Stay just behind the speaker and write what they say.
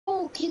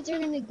kids are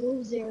gonna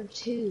go there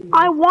too.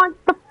 I want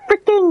the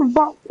freaking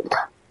vault.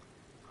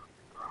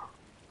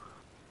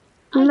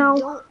 I No.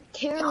 don't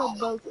care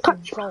about the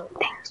Touch. vault.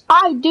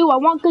 I do. I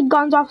want good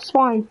guns off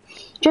spawn,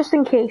 just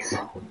in case.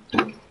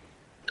 I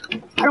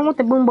don't want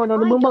the boombo though.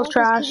 The boombo's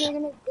trash. Kids are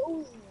gonna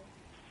go there.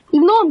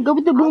 Even though I'm good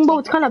with the boombo, take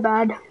it's kind of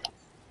bad.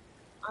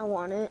 I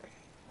want it.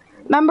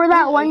 Remember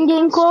that one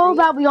game, Cole,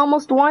 that we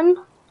almost won?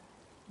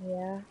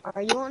 Yeah.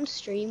 Are you on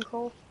stream,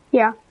 Cole?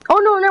 Yeah. Oh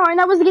no, never mind.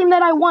 That was the game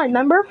that I won.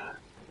 Remember?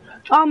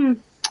 I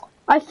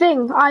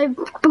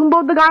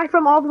boomboed the guy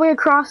from all the way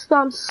across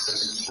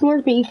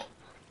Slurpee.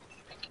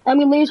 And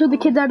we lasered the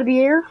kids out of the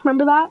air.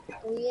 Remember that?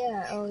 Oh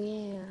yeah. Oh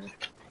yeah.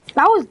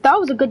 That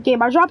was a good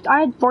game. I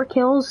had 4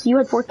 kills. You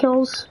had 4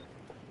 kills.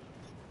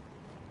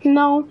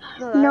 No.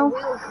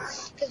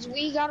 Because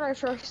we got our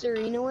first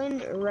arena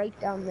win right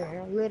down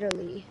there.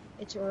 Literally,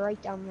 it's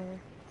right down there.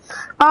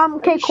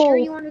 Okay, Cole. Sure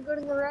you want to go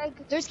to the reg?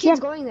 There's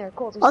kids going there,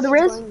 Cole. There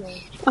is?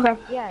 Okay.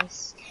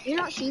 Yes. You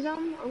not see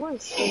them? I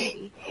want to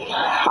see.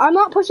 I'm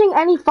not pushing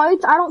any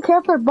fights. I don't care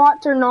if they're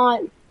bots or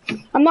not.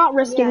 I'm not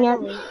risking it.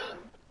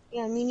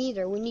 Yeah, me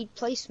neither. We need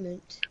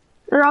placement.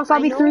 Or else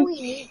I'll be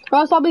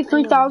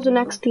 3,000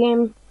 next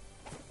game.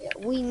 Yeah,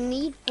 we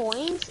need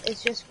points.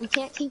 It's just we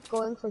can't keep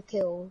going for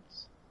kills.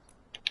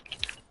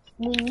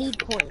 We need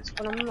points,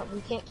 but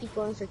we can't keep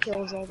going for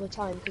kills all the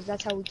time because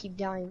that's how we keep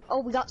dying. Oh,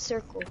 we got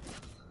circle.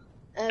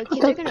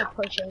 Kids are gonna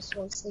push us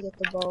once they get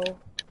the bow.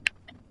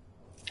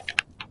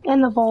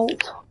 And the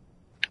vault.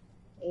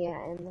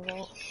 Yeah, and the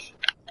vault.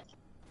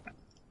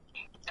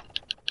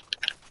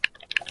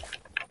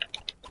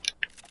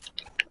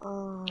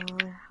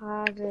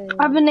 I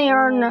have an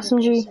AR and an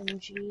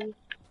SMG.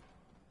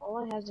 All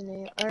I have is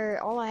an AR,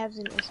 all I have is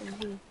an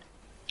SMG.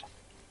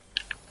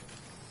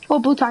 Oh,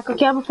 blue tack.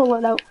 Okay, I have a full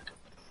loadout.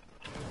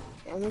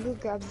 Yeah, I'm gonna go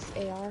grab this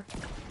AR.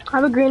 I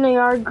have a green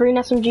AR, green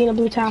SMG, and a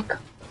blue tack.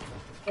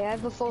 Yeah, I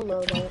have a full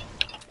loadout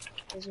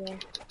as well.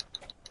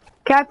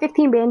 Okay, I have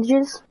 15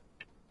 bandages.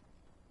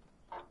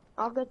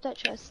 I'll get that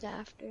chest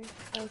after.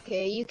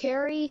 Okay, you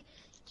carry.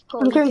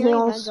 Cole, I'm carrying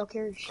meds, I'll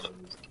carry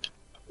shields.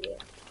 Yeah.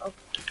 Okay.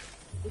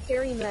 You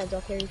carry meds,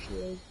 I'll carry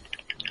shields.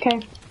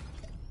 Okay.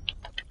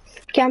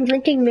 Okay, I'm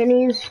drinking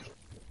minis.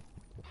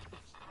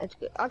 That's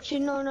good.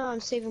 Actually, no, I'm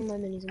saving my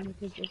minis. I'm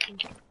drinking.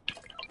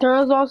 There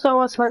is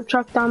also a slurp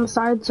truck down the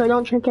side, so I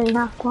don't drink any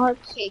half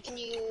pots. Okay, can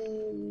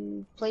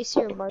you place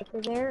your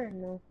marker there or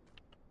no?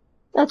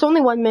 That's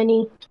only 1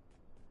 mini.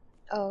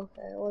 Oh,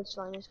 okay. Well, it's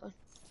fine. It's fine.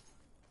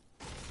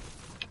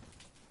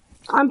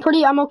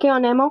 I'm okay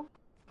on ammo.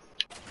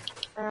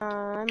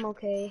 I'm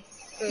okay.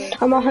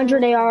 I'm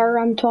 100 AR,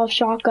 I'm 12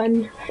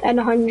 shotgun, and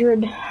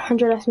 100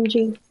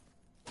 SMG.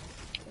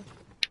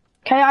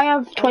 Okay, I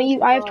have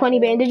 20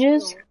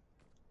 bandages.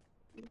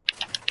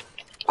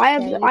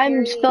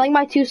 I'm filling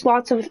my 2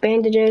 slots of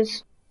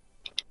bandages.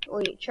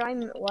 Wait, why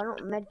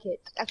don't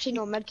medkits? Actually,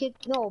 no,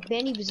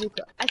 Bandy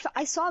Bazooka.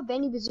 I saw a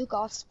Bandy Bazooka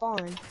off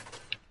spawn.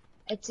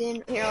 It's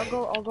in, here,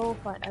 I'll go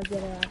find, I'll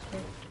get it after.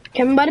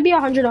 Okay, I'm about to be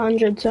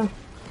 100, so.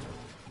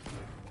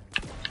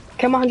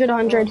 Okay, I'm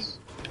 100.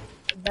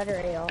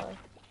 Better AR.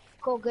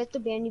 Go get the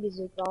Bandy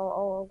Bazooka,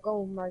 I'll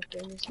go mark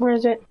it. Where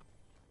is it?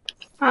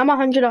 I'm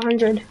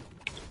 100.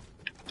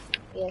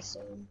 Yes,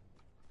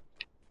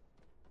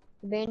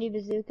 the Bandy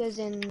Bazooka's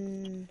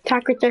in...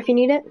 Tack right there if you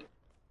need it.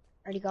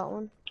 Already got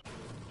one.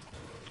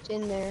 It's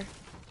in there.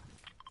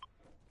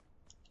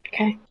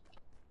 Okay.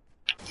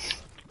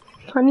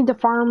 I need to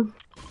farm.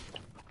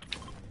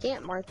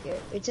 Can't mark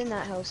it. It's in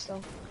that house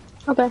though.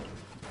 Okay.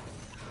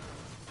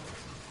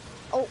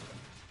 Oh,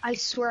 I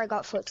swear I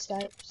got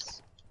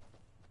footsteps.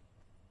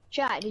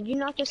 Chat, did you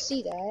not just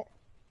see that?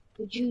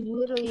 Did you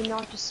literally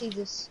not just see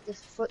the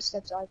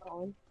footsteps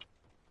icon?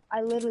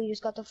 I literally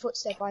just got the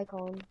footstep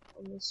icon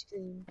on the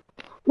screen.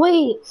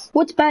 Wait,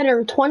 what's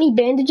better, 20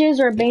 bandages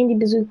or a Bandy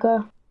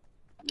Bazooka?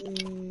 I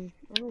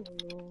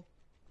don't know.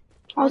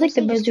 I'll take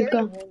the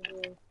bazooka.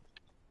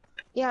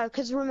 Yeah,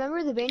 cause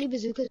remember the Bandy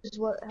Bazooka is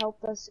what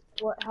helped us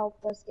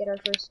get our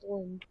first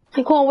win.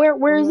 Hey Cole,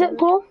 where is it,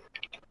 Cole?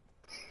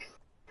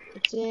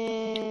 It's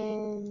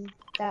in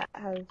that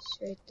house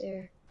right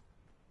there.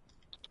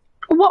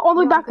 What, all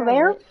the way back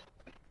there?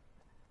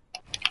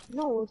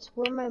 No, it's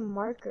where my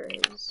marker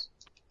is.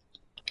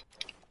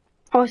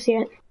 Oh, I see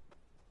it.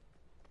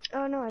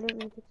 Oh no, I don't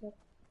know if it's up.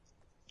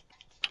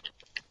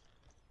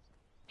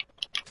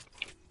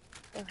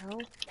 The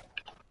hell?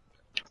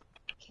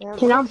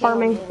 Okay, now I'm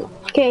farming.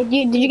 Okay,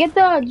 did you get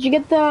the?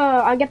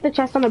 I get the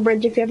chest on the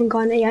bridge if you haven't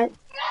gotten it yet.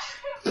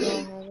 No, I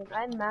haven't.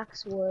 I'm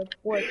max wood.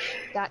 Which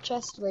that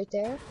chest right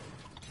there?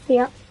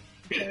 Yeah.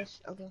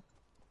 Okay.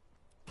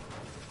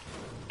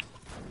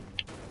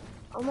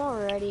 I'm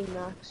already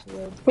max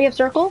wood. We have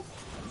circle.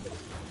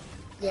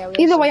 Yeah.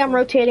 Either way, I'm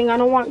rotating. I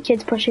don't want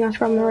kids pushing us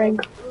from the rig.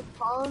 Blue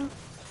pump.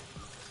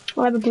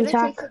 I have a blue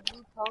tack.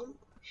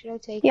 Should I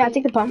take Yeah,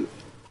 take the pump.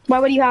 Why?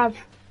 What do you have?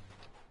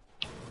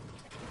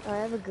 I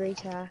have a gray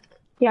tack.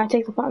 Yeah,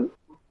 take the pump.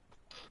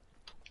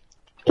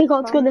 Okay, go.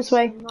 Let's go this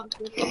way.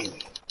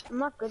 I'm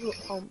not good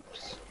with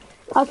pumps.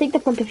 I'll take the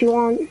pump if you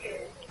want.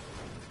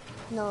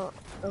 No,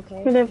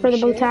 Okay. For the You blue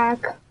sure?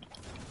 tack.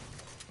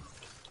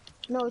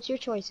 No, it's your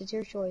choice. It's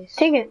your choice.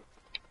 Take it.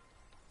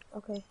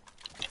 Okay.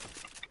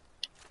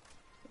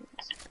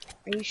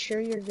 Are you sure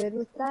you're good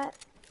with that?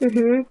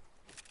 Mhm.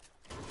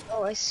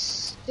 Oh, I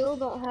still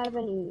don't have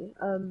any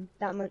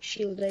that much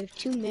shield. I have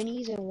 2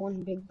 minis and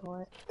 1 big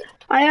pot.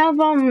 I have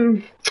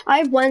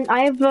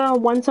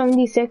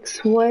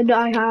 176 wood.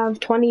 I have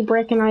 20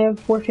 brick, and I have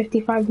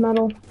 455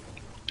 metal.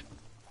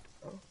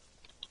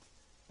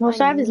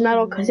 Most I have is need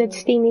metal because it's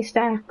metal. steamy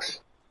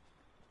stacks.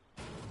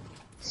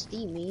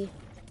 Steamy?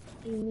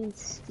 What do you mean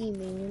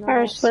steamy? You're not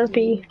Or that steamy.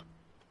 Slurpee.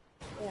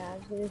 Yeah, I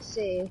was gonna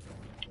say,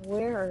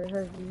 where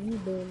have you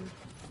been?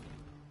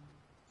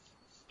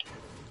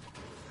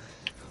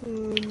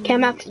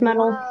 Chemax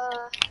metal.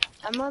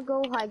 I'm gonna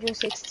go Hydro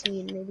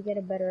 16, maybe get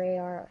a better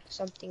AR,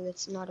 something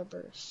that's not a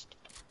burst.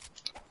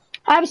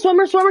 I have a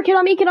swimmer, kid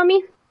on me,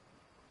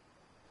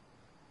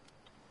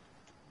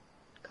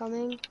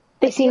 Coming.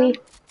 They I see me. him.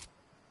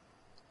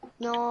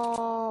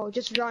 No,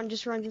 just run.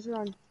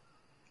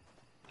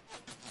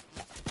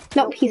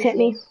 Nope, he's hit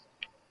me.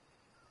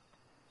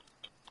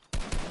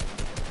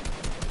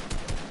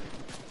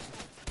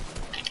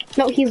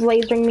 No, he's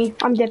lasering me.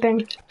 I'm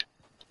dipping.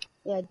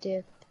 Yeah,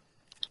 dip.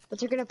 But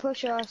they're gonna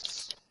push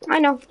us. I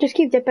know, just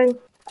keep dipping.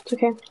 It's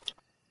okay.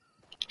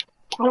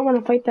 I don't want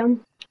to fight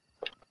them.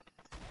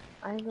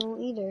 I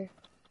don't either.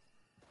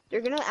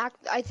 They're gonna act.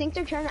 I think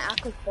they're trying to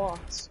act like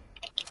bots.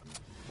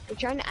 They're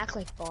trying to act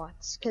like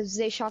bots because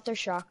they shot their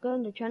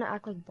shotgun. They're trying to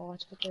act like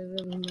bots, but they're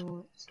really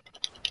not.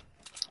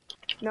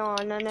 No,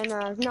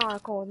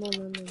 Cole, no.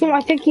 No,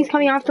 I think he's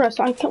coming after us.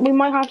 We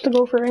might have to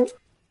go for it.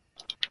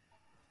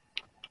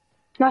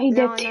 No, he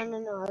dipped.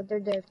 No.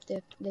 They're dip.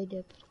 They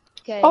dip.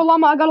 Okay. Oh,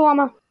 llama! I got a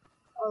llama.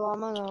 Oh,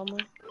 llama.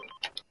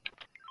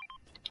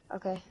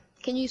 Okay.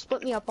 Can you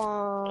split me up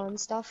on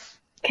stuff?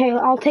 Okay,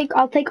 I'll take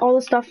all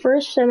the stuff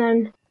first, and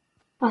then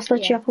I'll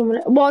split you up a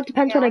minute. Well, it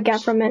depends what I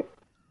get from it.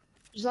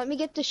 Just let me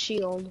get the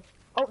shield.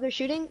 Oh, they're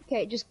shooting?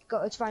 Okay, just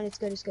go. It's fine. It's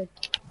good.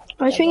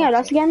 Are you shooting at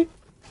us again?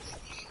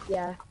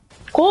 Yeah.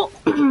 Cool.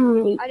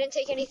 I didn't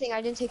take anything.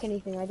 I don't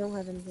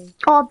have anything.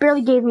 Oh, it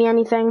barely gave me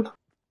anything.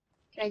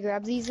 Can I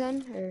grab these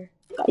then? Or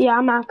yeah,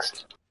 I'm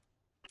maxed.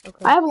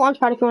 okay. I have a launch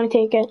pad if you want to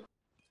take it.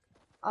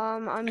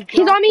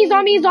 He's on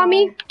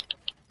me.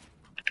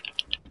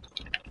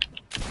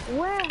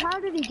 Where? How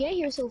did he get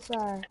here so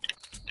far? I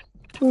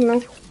don't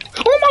know.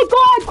 Oh my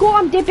god, cool,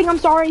 I'm dipping, I'm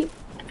sorry.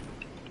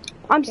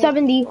 I'm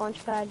 70.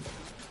 Launch pad.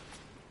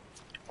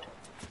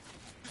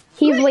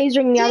 He's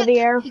lasering me out of the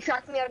air. He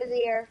cracked me out of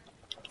the air.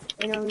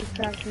 I know he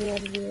cracked me out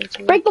of the air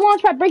too. Break the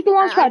launch pad,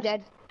 I'm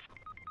dead.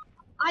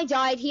 I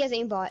died. He has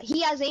aimbot.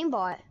 He has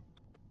aimbot.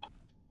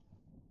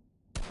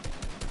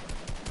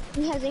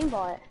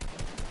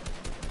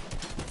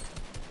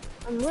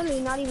 I'm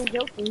literally not even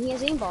joking. He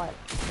has aimbot.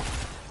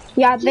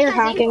 Yeah, they're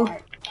hacking.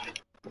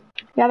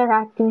 Yeah, they're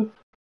hacking.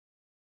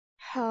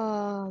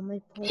 Oh,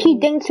 my poor. He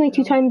dinked me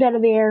 2 times out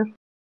of the air.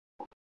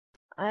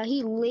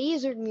 He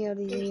lasered me out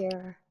of the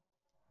air.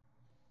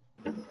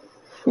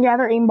 Yeah,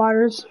 they're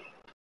aimbotters.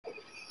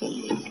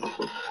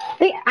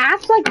 They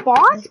act like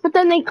bots, but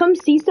then they come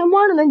see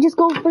someone and then just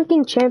go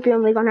freaking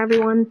champion league on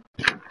everyone.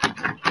 You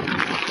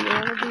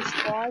wanna do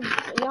squads?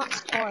 Not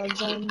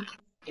squads.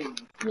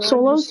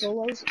 Solos?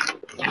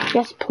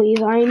 Yes,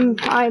 please. I'm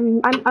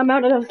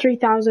out of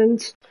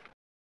 3000s.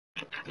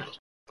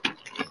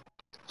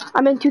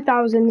 I'm in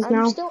 2000s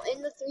now. I'm still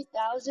in the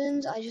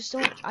 3000s. I just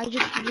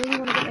really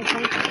want to get my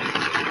points.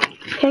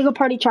 Okay, go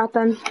party chat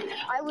then.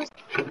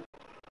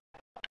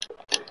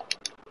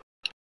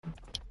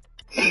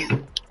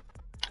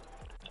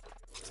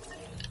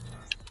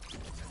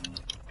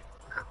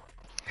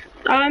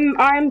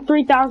 I'm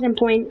 3000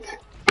 points.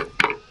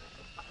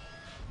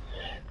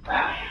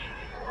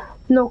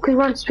 No, cause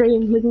we're on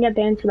stream. We can get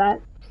banned for that.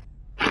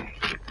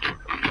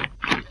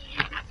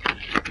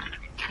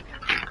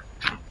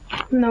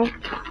 No.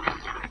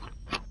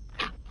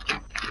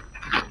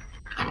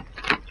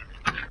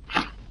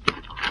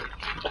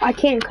 I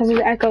can't because it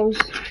echoes.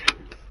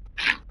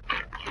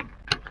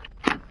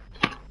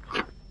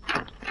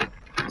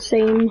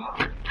 Same.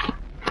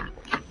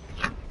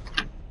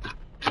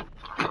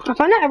 I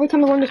find that every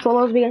time I go into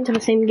solos, we get into the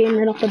same game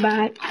right off the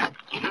bat.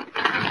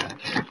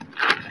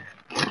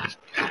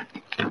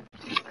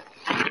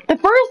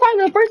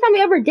 The first time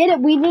we ever did it,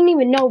 we didn't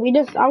even know.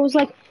 I was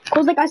like,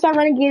 I saw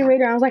Renegade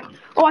Raider, and I was like,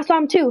 oh, I saw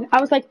him too. I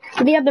was like,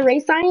 did he have the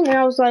race sign? And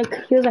I was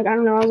like, he was like, I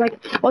don't know. I was like,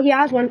 well, he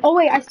has one. Oh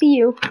wait, I see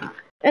you.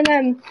 And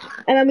then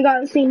we got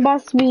the same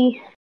bus.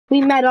 We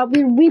met up.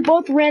 We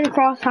both ran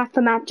across half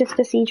the map just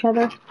to see each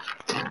other.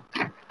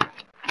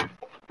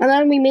 And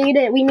then we made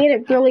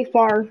it really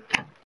far.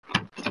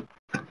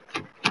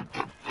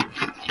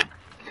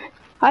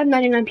 I have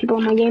 99 people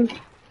in my game.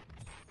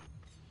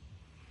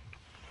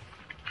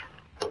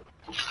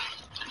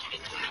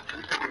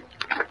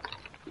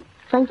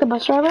 Thank the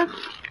bus driver.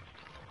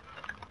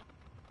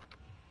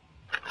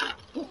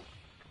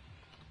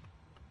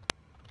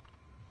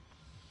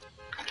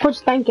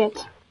 Just thank it.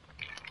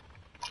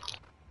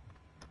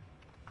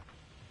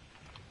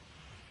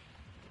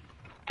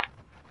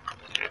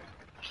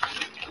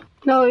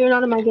 No, you're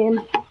not in my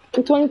game.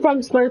 It's going from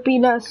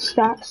Slurpee to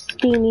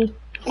Steamy.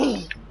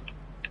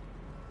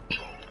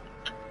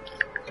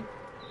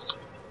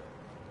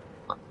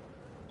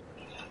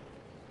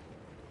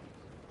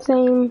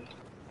 Same.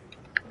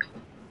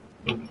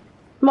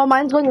 Well,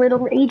 mine's going right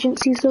over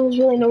agency, so there's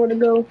really nowhere to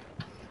go.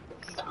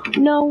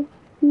 No,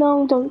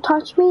 no, don't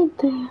touch me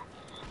there.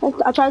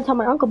 I tried to tell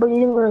my uncle, but he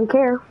didn't really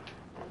care.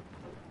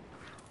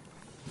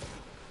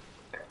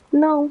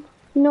 No,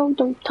 no,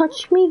 don't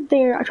touch me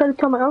there. I tried to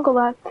tell my uncle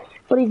that,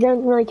 but he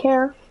didn't really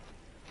care.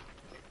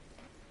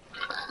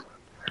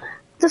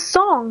 It's a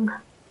song.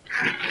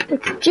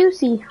 It's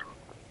juicy.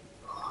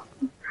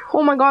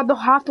 Oh my god,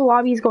 half the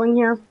lobby is going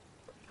here.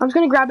 I'm just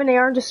gonna grab an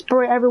AR and just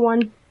spray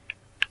everyone.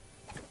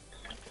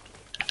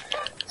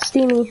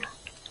 Steamy.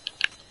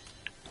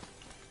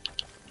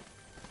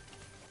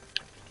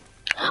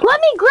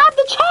 Let me grab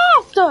the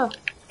chest!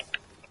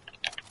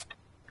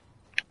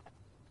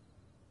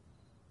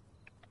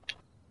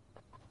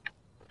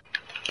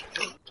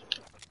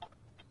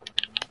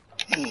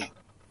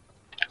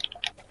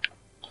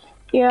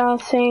 Yeah,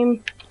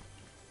 same.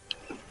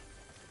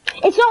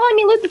 It's not letting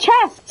me loot the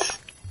chests!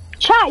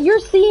 Chat, you're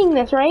seeing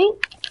this, right?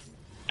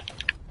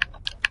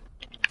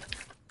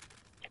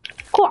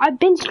 Cool, I've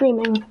been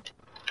streaming.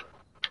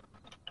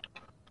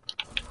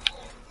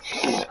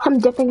 I'm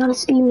dipping on a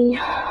Steamy.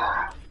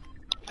 I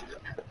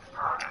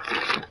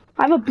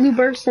have a blue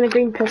burst and a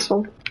green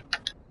pistol.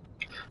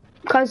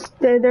 Because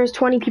there's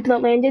 20 people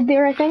that landed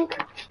there, I think.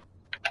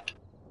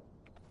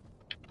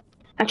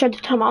 I tried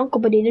to tell my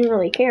uncle, but he didn't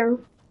really care.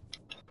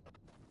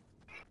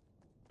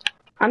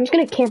 I'm just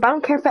gonna camp. I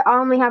don't care if I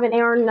only have an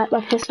AR and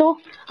a pistol.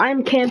 I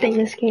am camping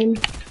this game.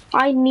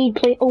 I need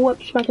play. Oh,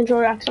 whoops, my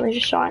controller accidentally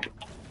just shot.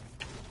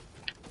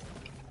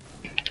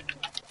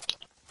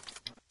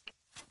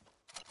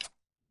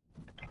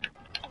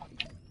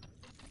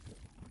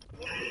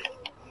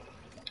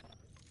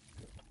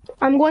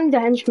 I'm going to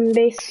henchman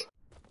base.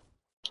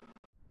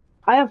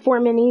 I have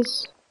 4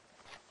 minis.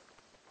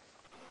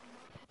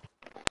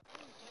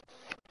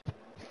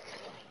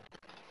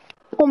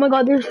 Oh my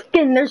god, there's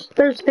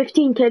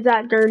 15 kids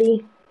at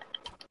Dirty.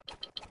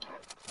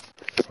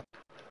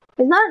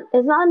 Is that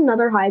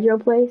another hydro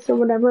place or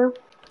whatever?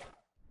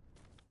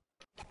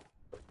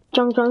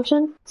 Junk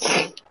Junction?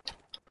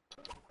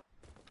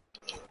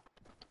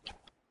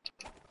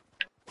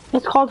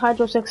 It's called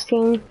Hydro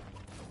 16.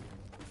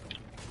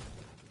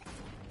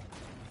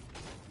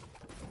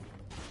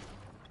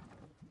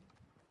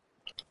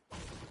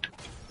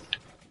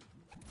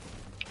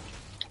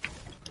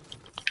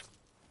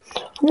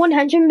 One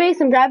henchman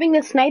base, I'm grabbing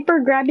the sniper,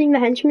 grabbing the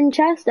henchman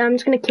chest, and I'm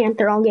just gonna camp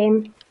there all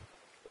game.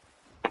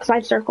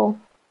 Side circle.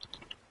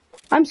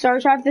 I'm sorry,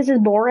 Trav, this is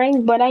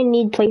boring, but I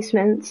need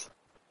placements.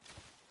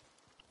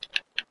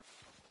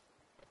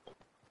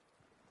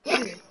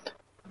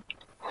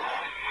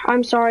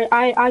 I'm sorry,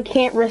 I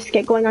can't risk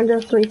it going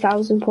under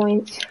 3,000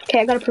 points. Okay,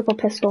 I got a purple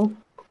pistol.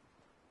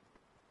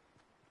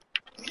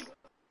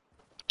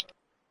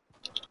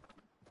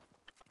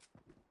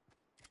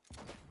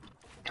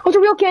 Oh, it's a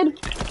real kid!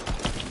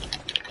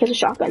 He has a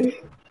shotgun.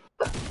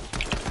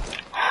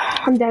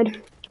 I'm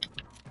dead.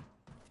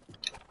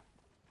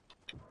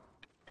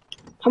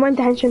 I went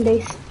to henchman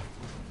base.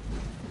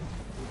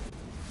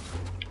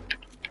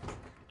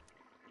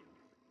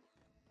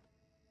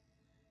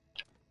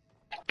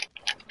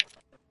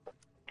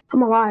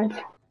 I'm alive.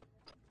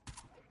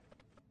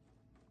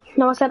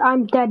 No, I said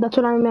I'm dead. That's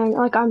what I meant.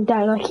 Like, I'm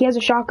dead. Like, he has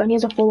a shotgun. He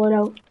has a full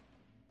loadout.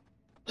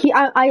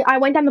 I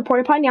went down the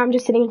porta potty. Now I'm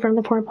just sitting in front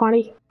of the porta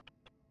potty.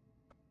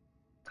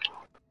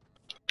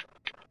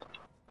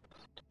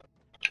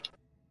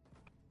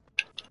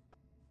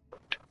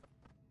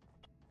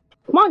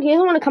 Come on, he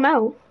doesn't want to come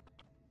out.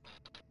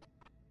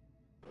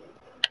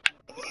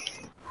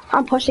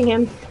 I'm pushing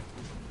him.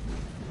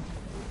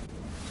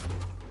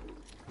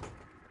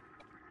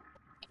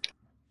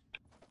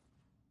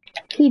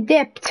 He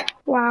dipped.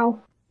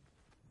 Wow.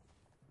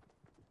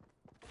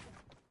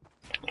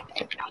 No,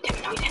 he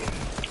didn't.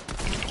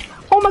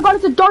 Oh my god,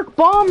 it's a dark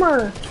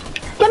bomber!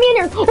 Get me in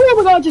here! Oh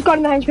my god, I just got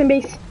in the henchman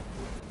base.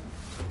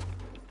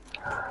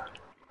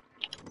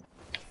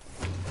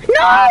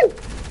 No!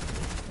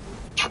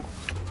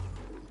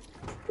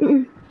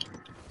 Mm-mm.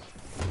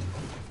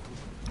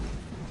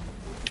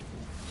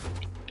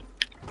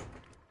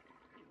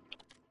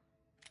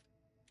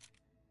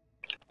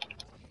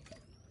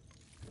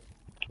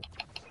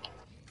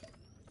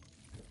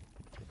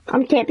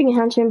 I'm camping in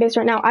henchman base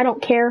right now. I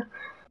don't care.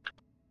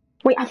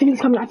 Wait, I think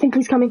he's coming. I think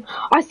he's coming.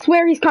 I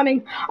swear he's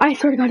coming. I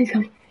swear to God he's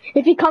coming.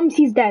 If he comes,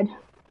 he's dead.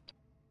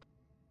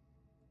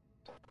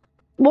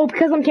 Well,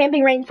 because I'm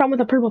camping right in front with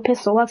a purple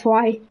pistol. That's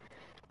why.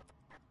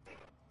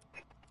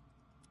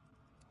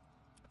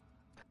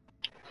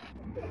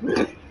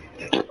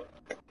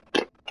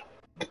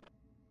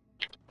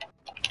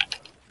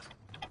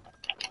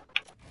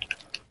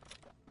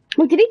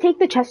 Wait, did he take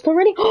the chest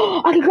already?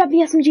 Oh, I can grab the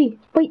SMG.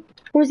 Wait,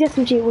 where's the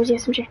SMG? Where's the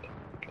SMG?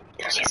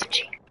 There's the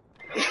SMG.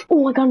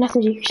 Oh, I got an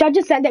SMG. Should I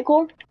just send it,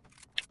 Cole?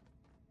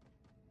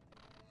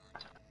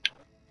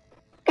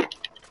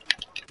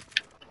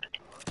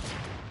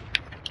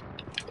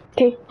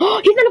 Okay.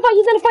 He's in a fight.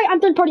 He's in a fight.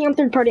 I'm third partying. I'm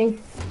third partying.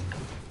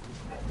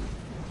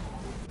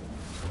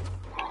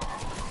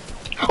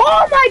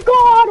 Oh my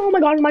god! Oh my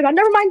god! Oh my god!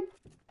 Never mind.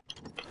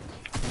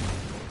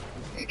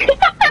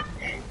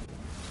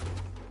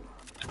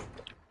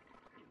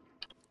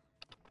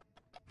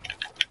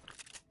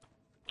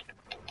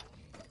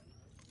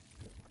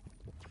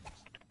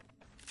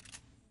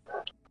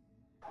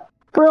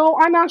 Bro,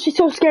 I'm actually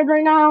so scared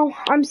right now.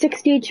 I'm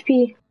 60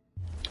 HP.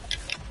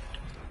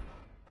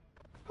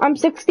 I'm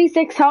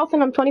 66 health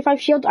and I'm 25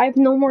 shield. I have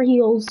no more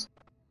heals.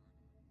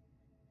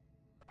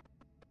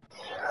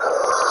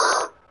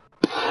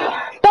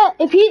 But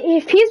if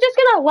he's just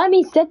gonna let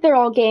me sit there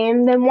all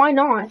game, then why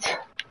not?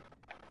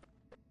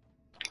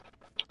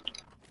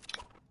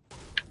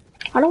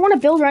 I don't want to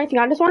build or anything.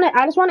 I just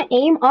want to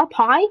aim up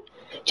high,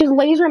 just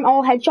laser him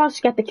all headshots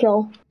to get the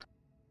kill.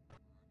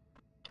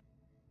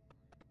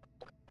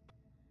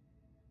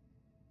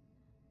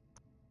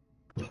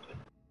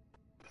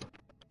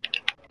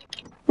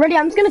 Ready?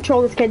 I'm just gonna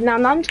troll this kid now.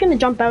 Now I'm just gonna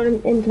jump out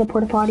into the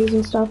porta potties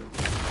and stuff.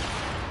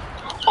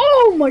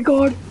 Oh my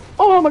god!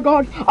 Oh my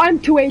god! I'm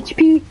 2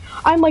 HP.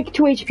 I'm like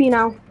 2 HP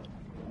now.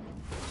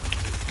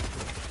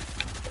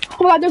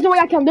 Oh my god! There's no way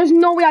I kill him. There's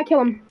no way I kill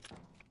him.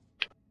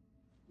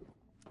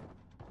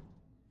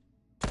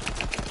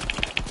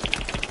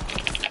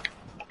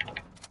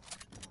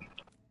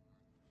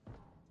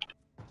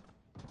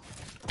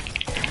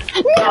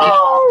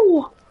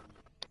 No!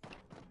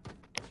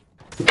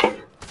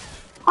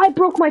 I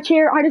broke my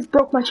chair. I just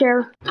broke my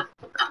chair. I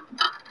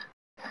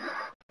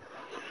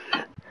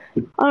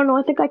don't know.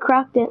 I think I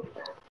cracked it.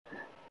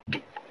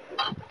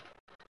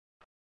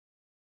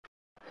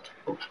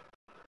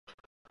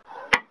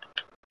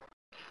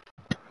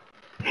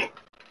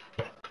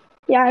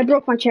 Yeah, I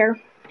broke my chair.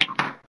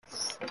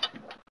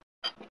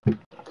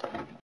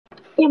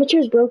 Yeah, my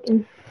chair's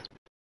broken.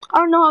 I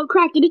don't know how it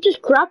cracked. Did it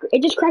just crack?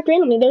 It just cracked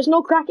randomly. There's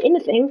no crack in the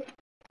thing.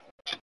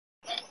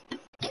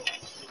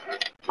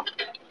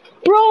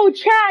 Bro,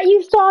 chat,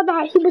 you saw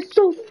that. He was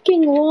so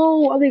fucking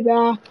low. I'll be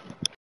back.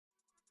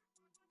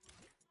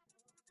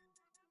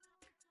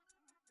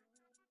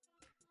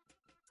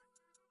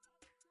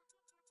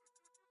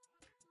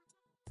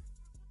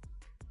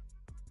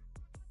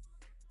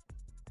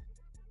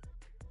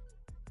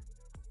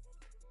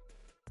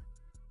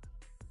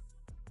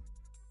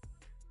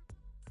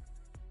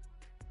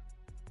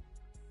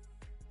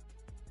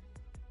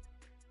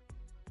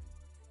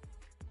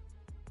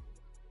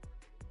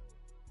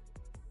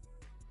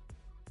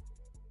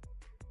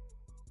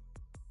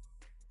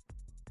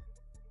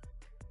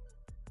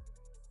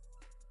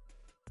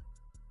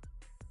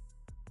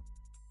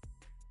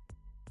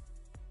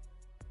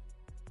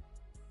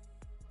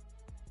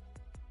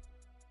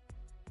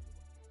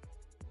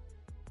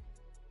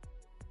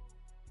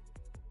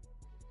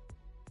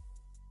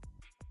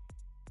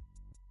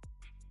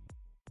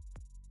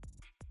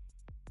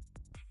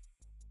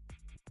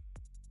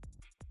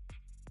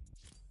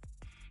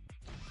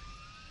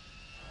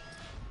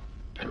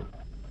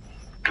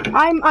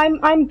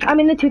 I'm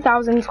in the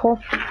 2000s, Cole.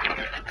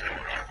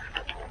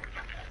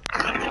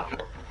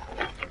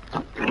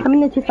 I'm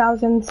in the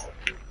 2000s.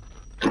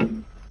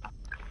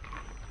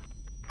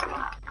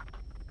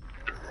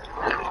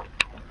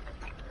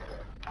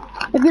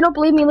 If you don't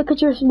believe me, look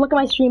at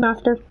my stream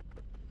after.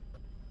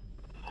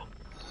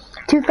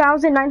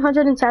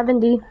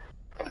 2,970.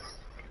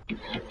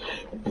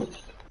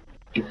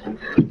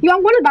 You want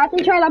to go to the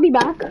bathroom, child? I'll be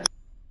back.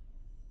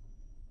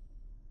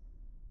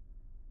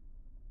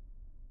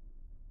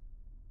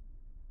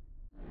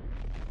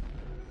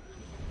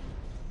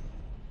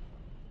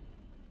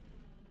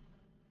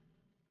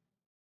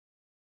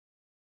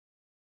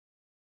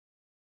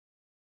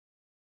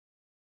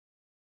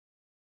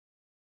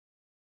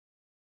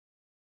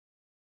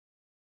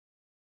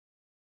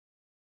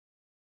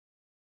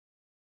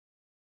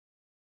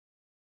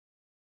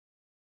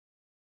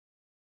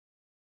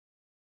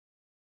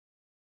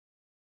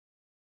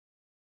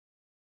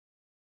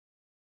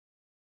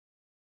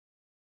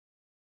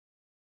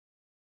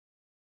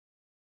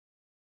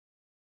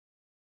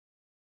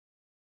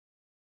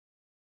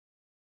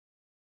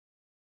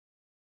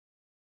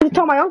 I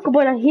told my uncle,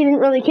 but he didn't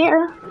really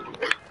care.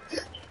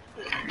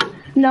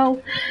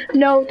 No,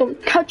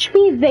 don't touch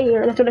me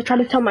there. That's what I tried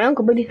to tell my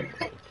uncle, but he...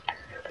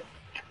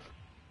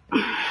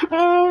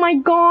 Oh my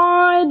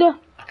god.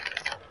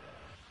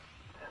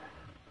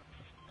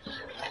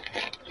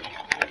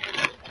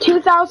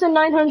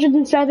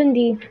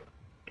 2,970.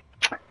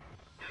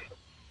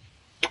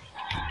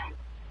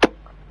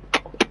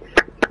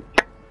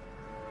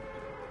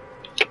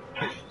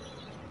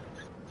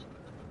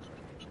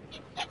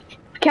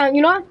 Count,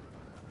 you know what?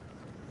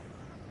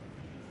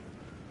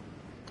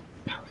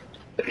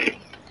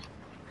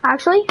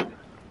 Actually,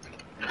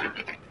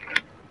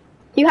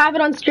 you have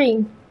it on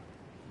stream.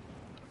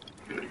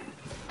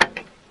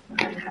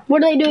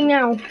 What are they doing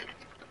now?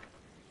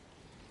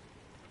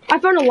 I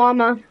found a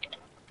llama.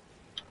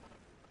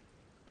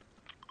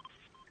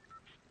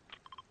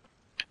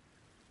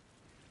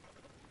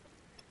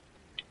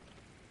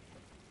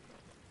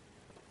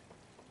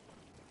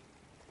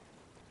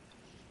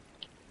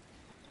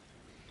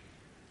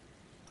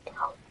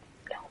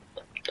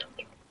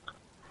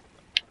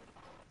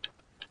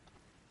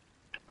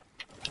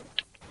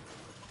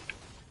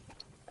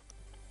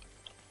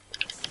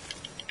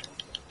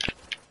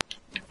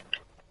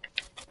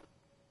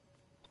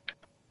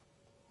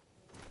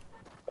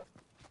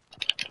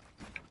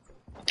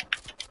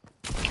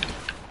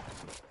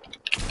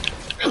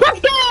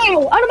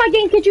 Out of my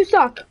game, kid, you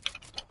suck.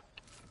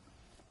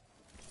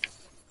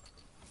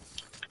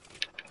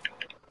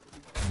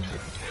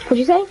 What'd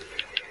you say?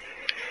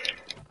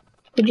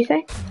 What'd you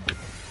say?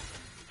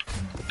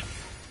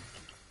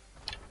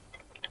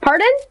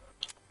 Pardon?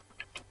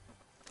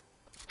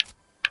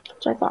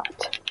 That's what I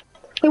thought.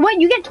 Wait,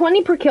 what? You get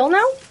 20 per kill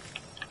now?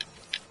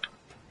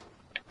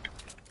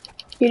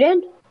 You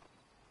did?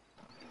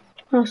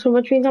 Oh, so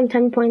which means I'm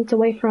 10 points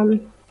away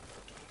from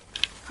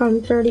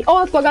 30. Oh,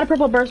 let's go. I got a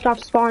purple burst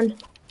off spawn.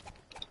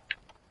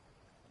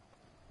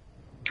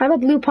 I have a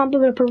blue pump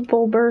with a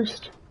purple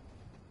burst.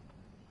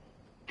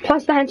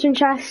 Plus the henchman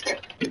chest.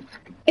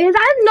 Is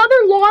that another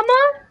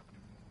llama?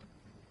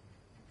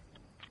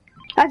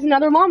 That's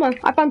another llama.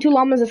 I found 2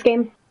 llamas this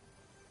game.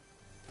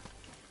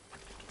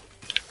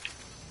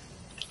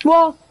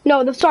 Well,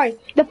 no, sorry.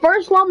 The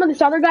first llama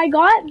this other guy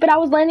got, but I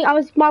was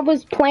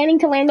planning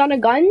to land on a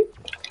gun.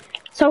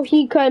 So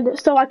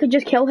I could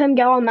just kill him,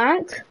 get on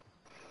that.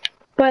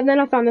 But then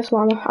I found this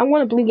llama. I'm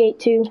going to Blue Gate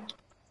too.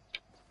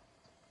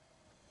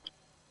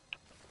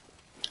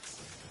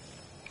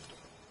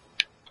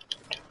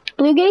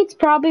 Blue Gate's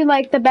probably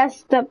like the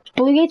best.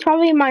 Blue Gate's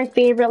probably my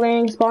favorite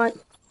landing spot.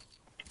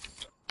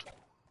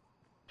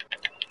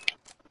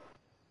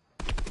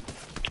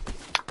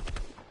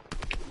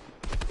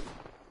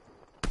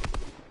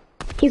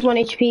 He's 1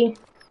 HP.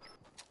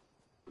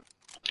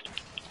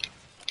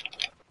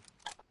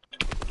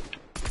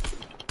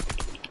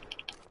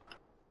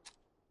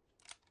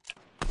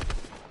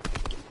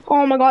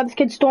 Oh my god, this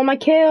kid stole my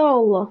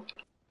kill.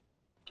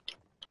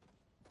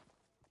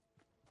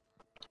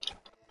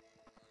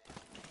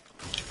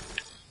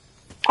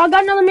 I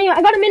got another minigun.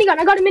 I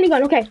got a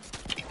minigun. Okay.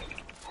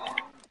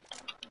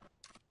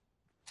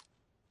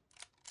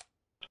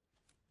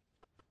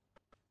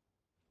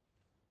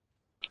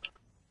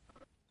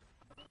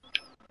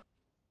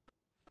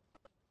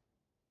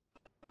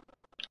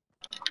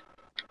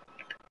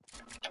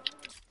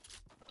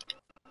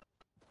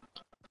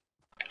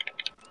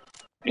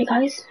 Hey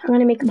guys, I'm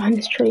gonna make it behind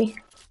this tree.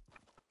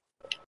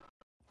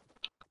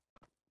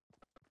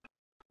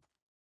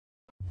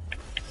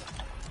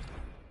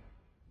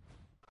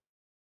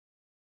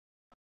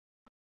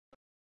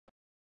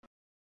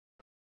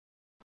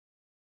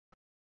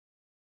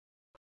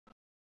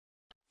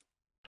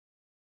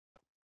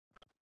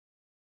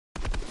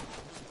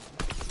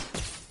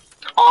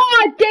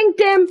 Oh, I dinked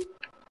him!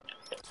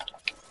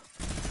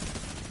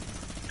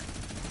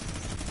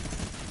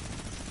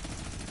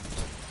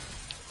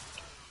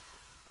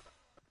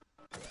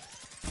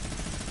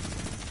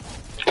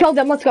 Killed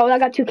him, let's go. I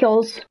got 2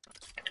 kills.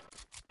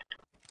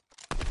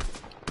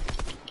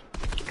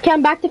 Okay,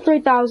 I'm back to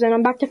 3,000.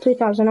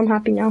 I'm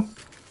happy now.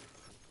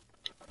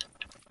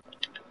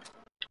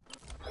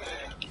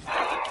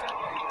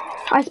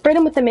 I sprayed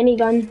him with the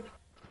minigun.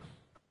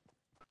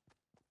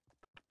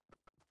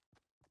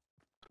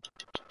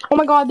 Oh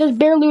my god, there's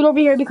bare loot over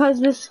here because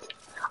this...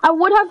 I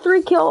would have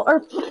 3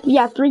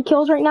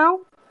 kills right now.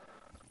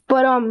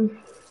 But,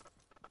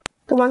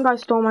 the one guy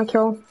stole my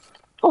kill.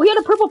 Oh, he had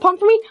a purple pump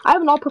for me? I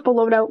have an all purple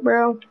loadout,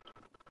 bro.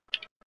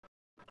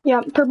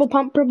 Yeah, purple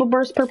pump, purple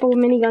burst, purple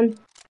minigun.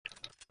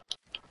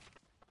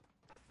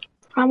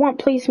 I want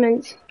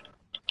placements.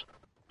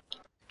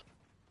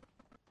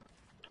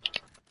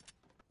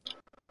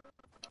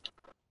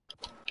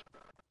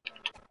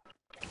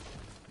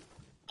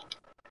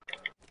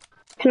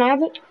 Can I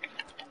have it?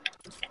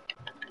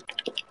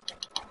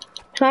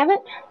 Can I have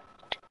it?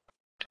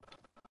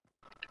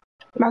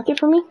 Mark it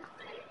for me.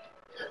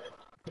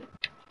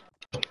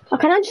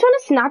 Okay, I just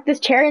want to snap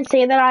this chair and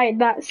say that I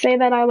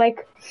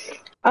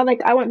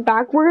went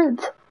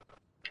backwards,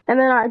 and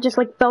then I just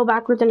like fell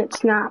backwards and it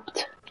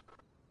snapped.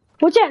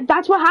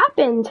 That's what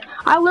happened.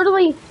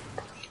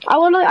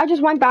 I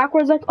just went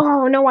backwards like,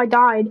 oh no, I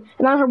died, and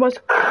then I heard was,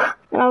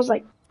 and I was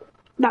like,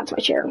 that's my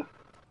chair.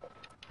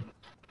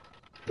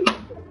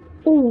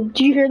 Ooh,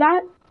 did you hear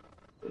that?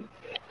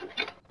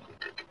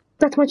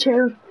 That's my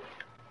chair.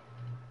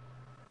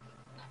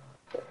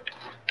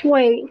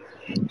 Wait.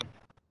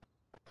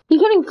 You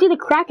can't even see the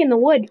crack in the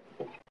wood.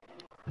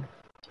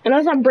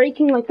 Unless I'm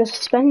breaking like the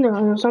suspender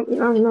or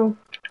something, I don't know.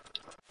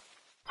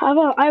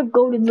 I have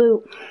goated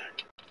loot.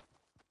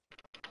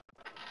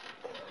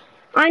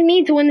 I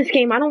need to win this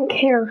game, I don't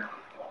care.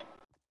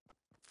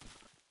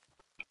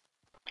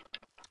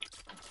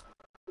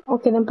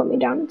 Okay, then put me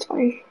down, it's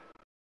fine.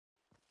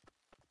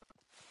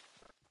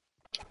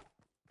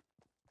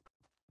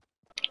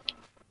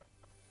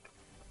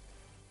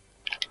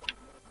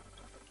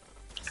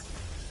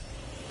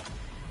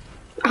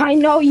 I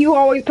know you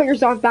always put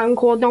yourself down,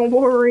 Cole, don't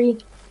worry.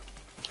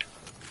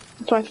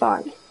 That's what I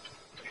thought.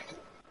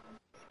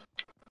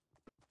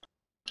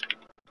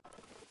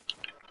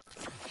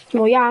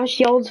 Well, yeah,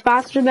 shields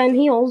faster than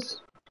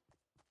heals.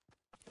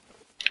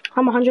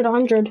 I'm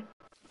 100.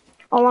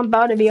 Oh, I'm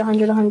about to be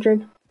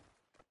 100.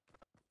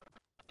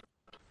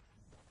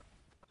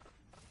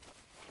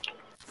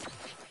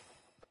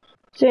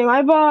 Same, I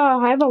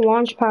have a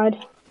launch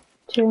pad,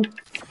 too.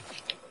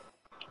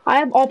 I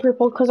have all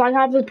purple, because I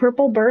have the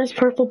purple burst,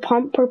 purple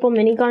pump, purple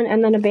minigun,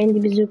 and then a bandy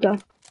bazooka.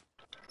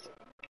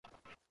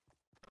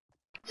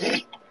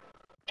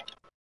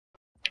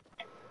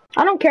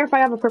 I don't care if I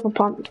have a purple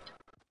pump.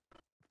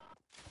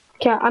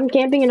 Okay, I'm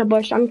camping in a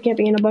bush. I'm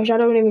camping in a bush. I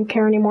don't even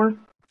care anymore.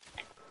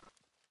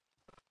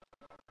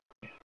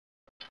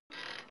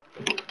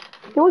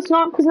 No, it's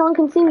not, because no one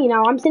can see me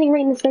now. I'm sitting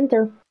right in the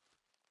center.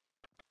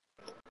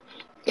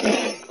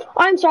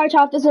 I'm sorry,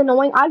 chat, this is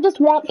annoying. I just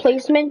want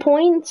placement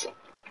points.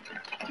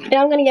 And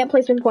I'm gonna get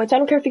placement points. I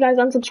don't care if you guys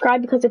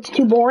unsubscribe because it's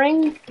too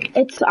boring.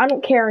 I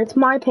don't care. It's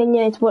my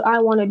opinion. It's what I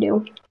want to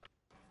do.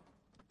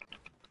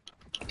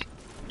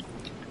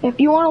 If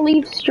you want to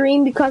leave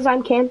stream because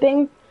I'm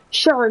camping,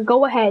 sure,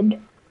 go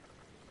ahead.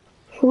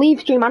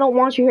 Leave stream. I don't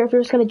want you here if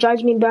you're just gonna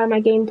judge me by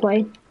my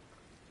gameplay.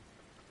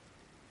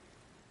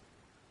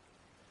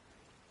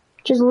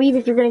 Just leave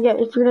if you're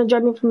gonna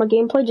judge me from my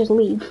gameplay, just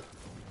leave.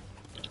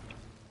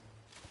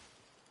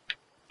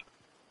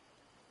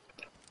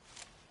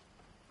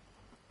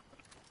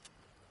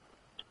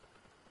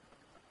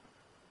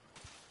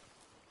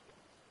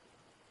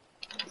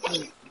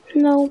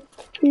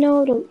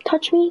 No, don't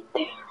touch me.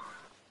 There.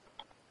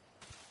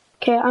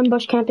 Okay, I'm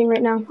bush camping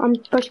right now. I'm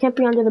bush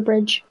camping under the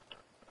bridge.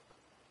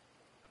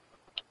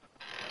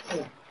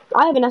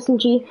 I have an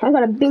SMG. I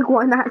got a big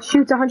one that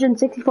shoots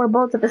 164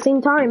 bullets at the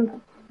same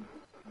time.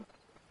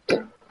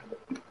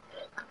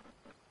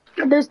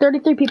 There's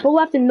 33 people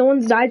left and no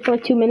one's died for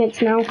like 2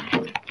 minutes now.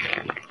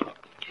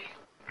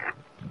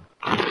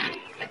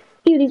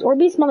 Ew, these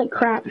Orbeez smell like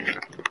crap.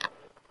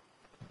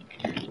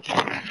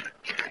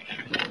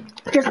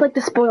 Just like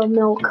the spoiled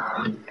milk.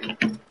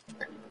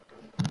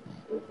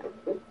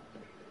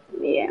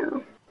 Yeah.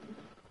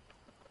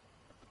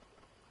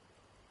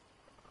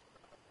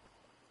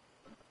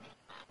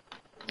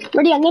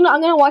 Ready, I'm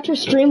gonna watch your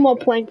stream while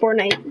playing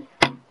Fortnite.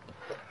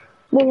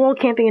 We're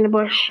camping in a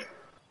bush.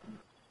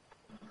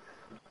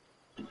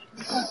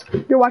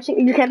 You're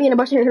camping in a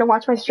bush and you're gonna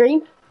watch my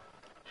stream?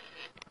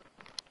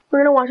 We're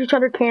gonna watch each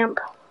other camp.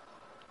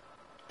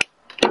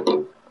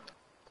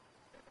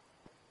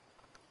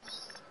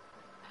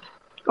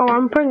 Oh,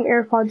 I'm putting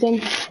AirPods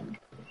in.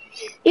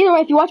 Either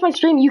way, if you watch my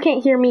stream, you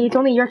can't hear me. It's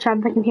only your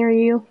chat that can hear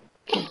you.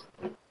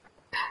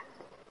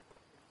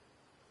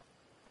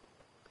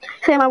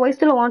 Sam, I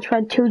wasted a launch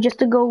pad too just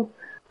to go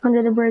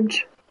under the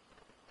bridge.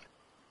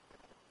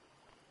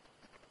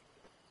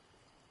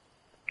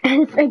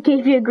 And it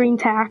gave you a green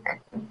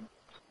tack.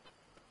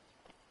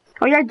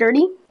 Oh, you're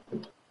dirty?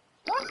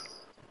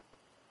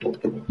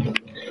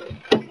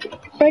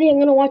 Ready, I'm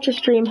gonna watch your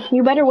stream.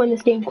 You better win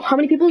this game. How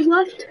many people's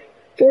left?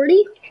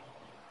 40?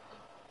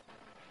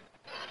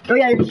 Oh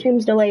yeah, your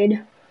stream's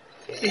delayed.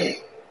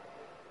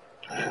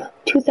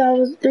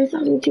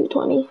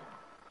 3,220.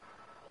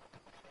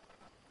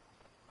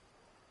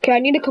 Okay, I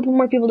need a couple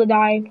more people to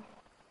die.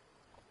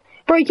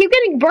 Bro, you keep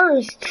getting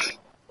bursts.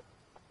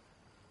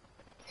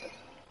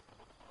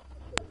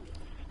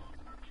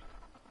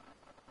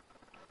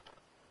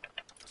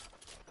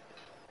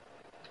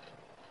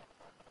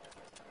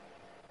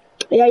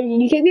 Yeah,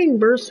 you keep getting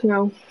bursts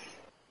now.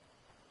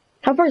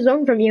 How far is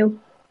zone from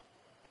you?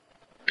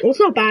 It's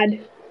not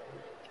bad.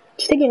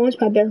 Just take a launch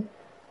pad there.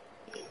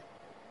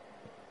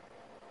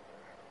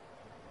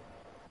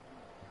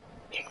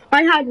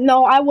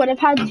 I would have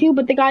had to,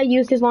 but the guy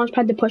used his launch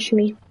pad to push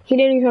me. He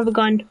didn't even have a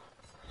gun.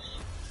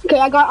 Okay,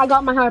 I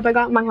got my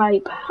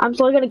hype. I'm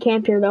still gonna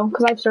camp here though,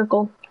 because I have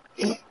circle.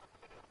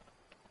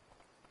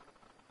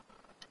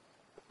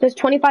 There's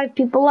 25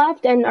 people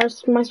left, and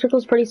my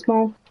circle's pretty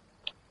small.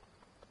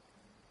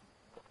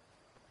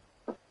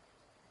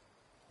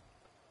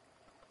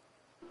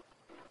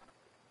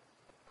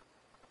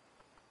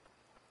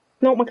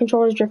 No, my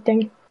controller's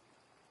drifting.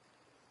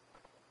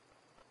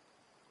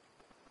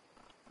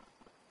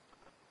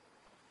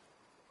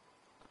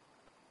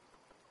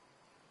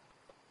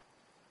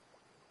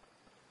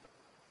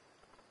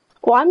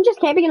 Well, I'm just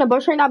camping in a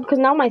bush right now because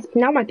now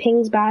my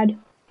ping's bad.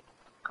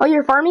 Oh,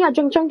 you're farming at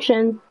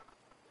Junction.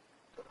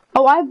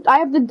 Oh, I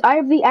have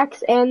the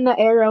X and the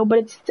arrow,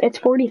 but it's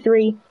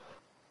 43.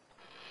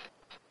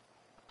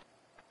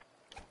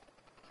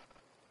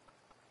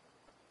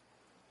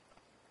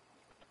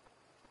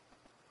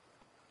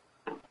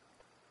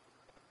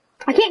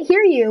 I can't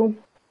hear you.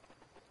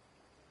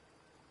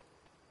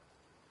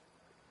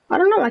 I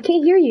don't know, I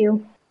can't hear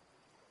you.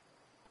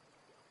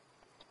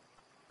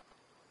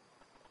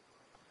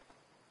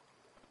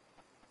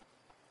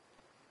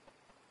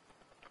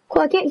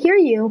 Cool, I can't hear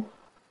you.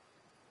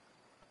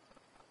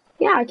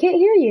 Yeah, I can't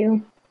hear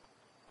you.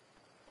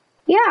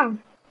 Yeah,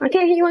 I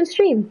can't hear you on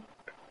stream.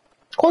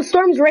 Cold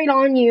Storm's right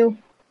on you.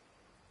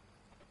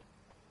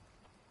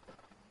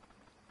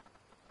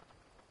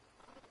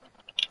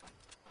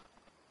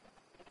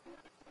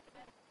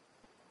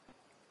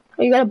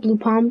 Oh, you got a blue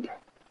pump,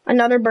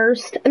 another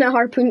burst, and a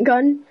harpoon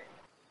gun.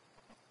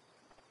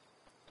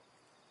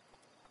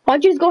 Why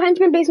don't you just go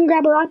henchman base and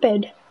grab a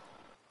rapid?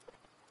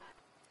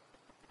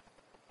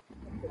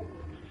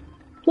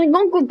 Like,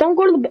 don't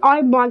go to the.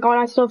 Oh my god,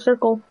 I still have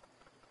circle.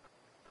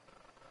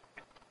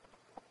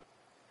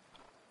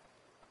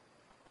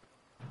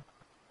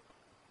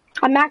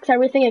 I max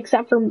everything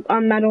except for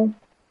metal.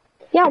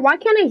 Yeah, why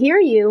can't I hear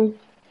you?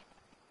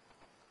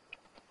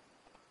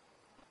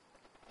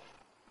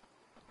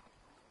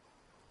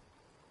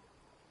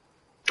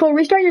 Cole,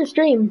 restart your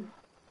stream.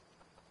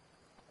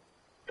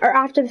 Or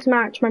after this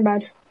match, my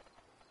bad.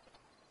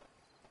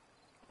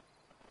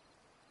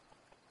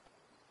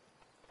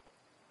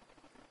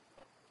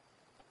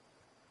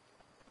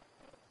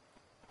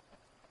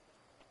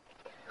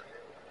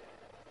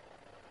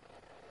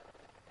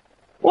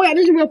 Oh yeah,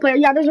 there's a real player.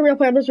 Yeah, there's a real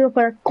player. There's a real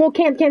player. Cole,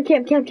 camp. No,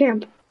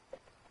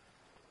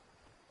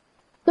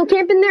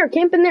 camp in there.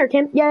 Camp.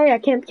 Yeah,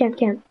 camp.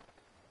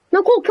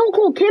 No,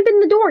 Cole. Camp in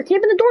the door.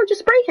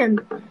 Just spray him.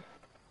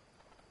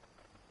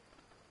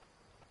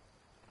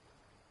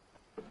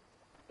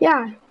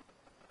 Yeah.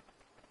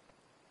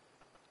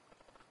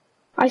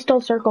 I stole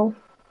circle.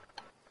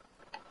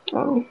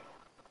 Oh.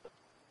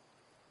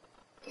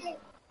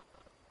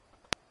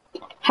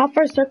 How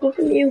far circle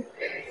from you?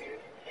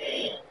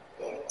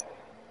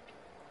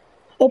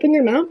 Open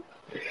your mouth.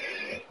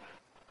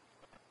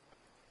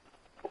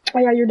 Oh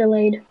yeah, you're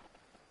delayed.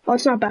 Oh,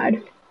 it's not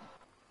bad.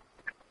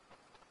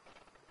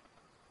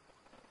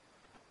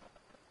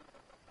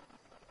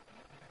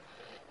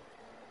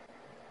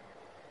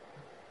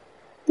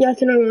 Yeah,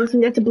 it's another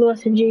one. That's a blue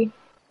SMG.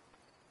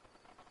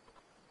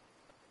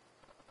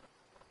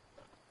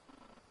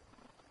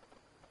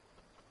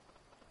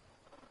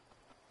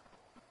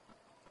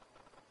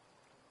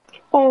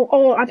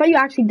 Oh, I thought you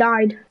actually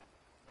died.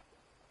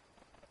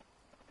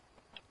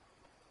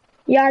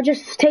 Yeah,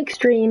 just take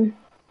stream.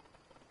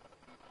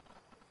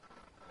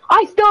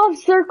 I still have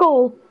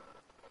circle.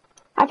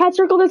 I've had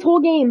circle this whole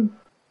game.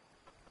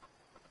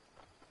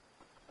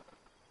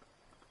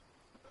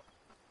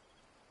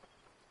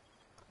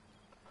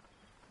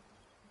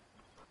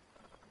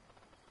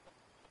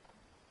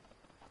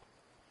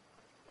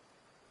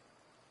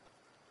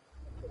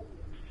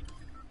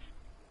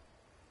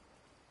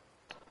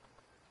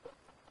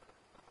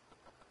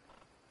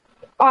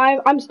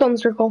 I'm still in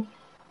circle.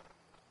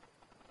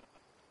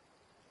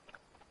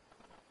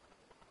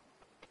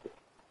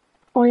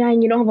 Oh yeah,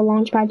 and you don't have a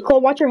launch pad.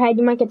 Cole, watch your head.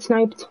 You might get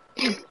sniped.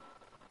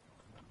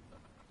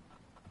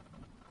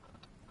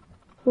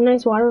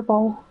 Nice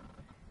waterfall.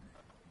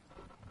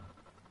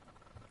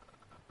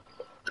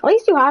 At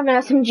least you have an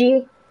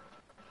SMG.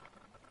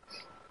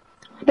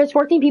 There's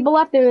 14 people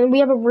left, and we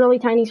have a really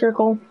tiny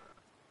circle.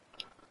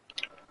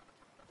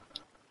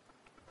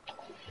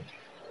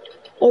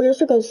 Oh, your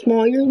circle's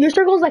small. Your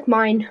circle's like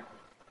mine.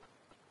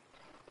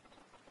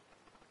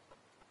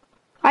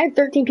 I have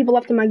 13 people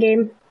left in my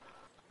game.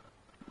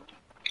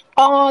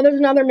 Oh, there's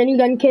another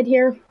minigun kid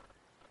here.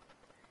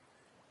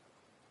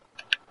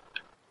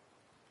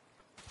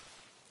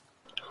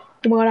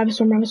 Oh my god, I have a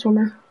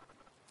swimmer.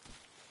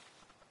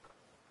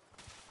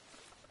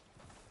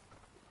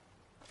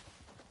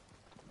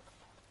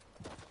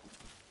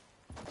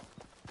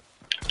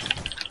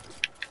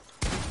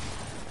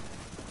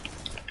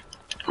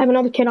 I have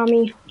another kid on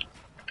me.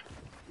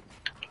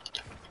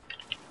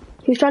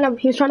 He was trying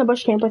to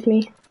bush camp with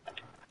me.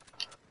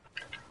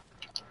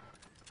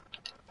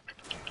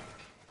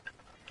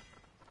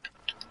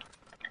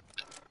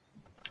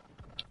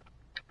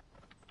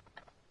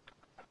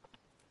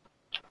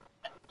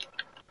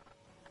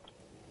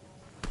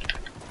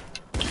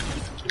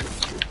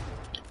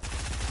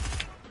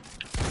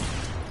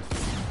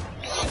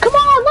 Come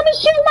on, let me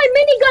shoot my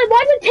minigun.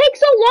 Why does it take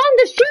so long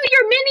to shoot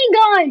your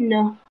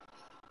minigun?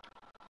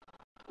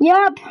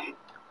 Yep.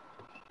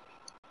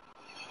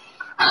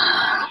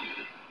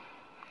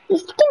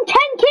 There's fucking 10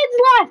 kids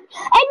left,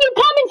 and you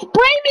come and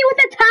spray me with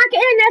a tac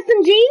and an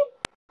SMG?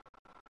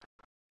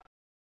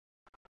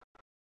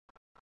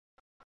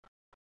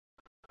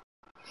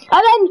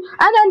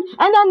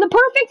 And then the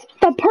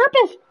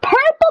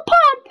purple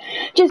pump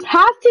just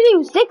has to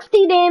do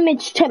 60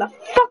 damage to the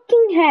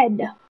fucking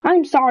head.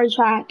 I'm sorry,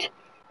 chat.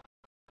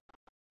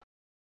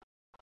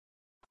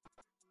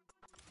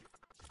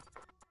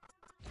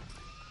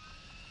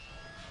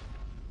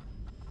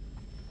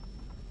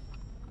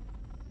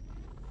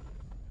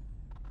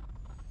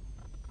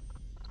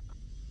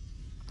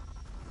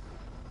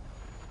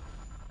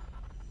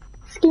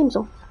 This game's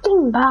so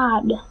fucking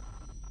bad.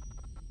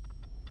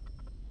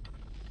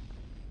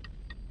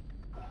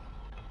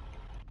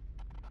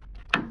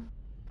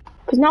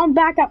 Cause now I'm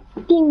back at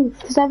fucking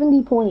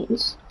 70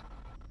 points.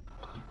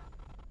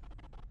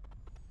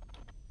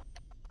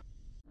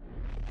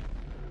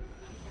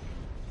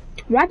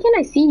 Why can't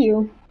I see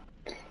you?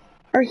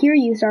 Or hear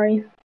you,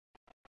 sorry.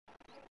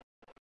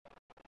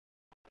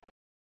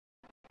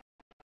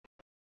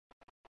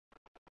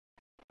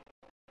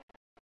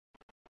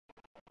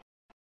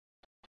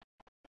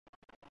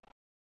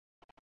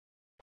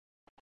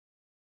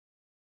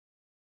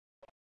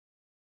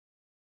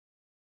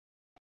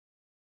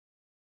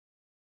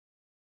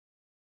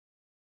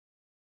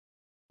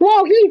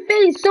 Whoa, he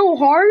phased so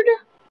hard.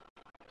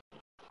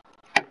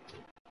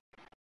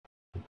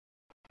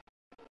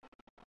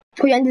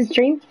 Could you end the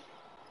stream?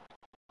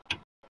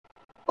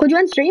 Could you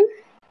end stream?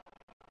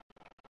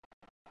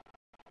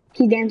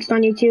 He danced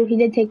on you too. He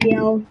did take the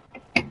L.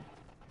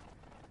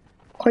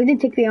 He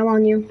did take the L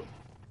on you.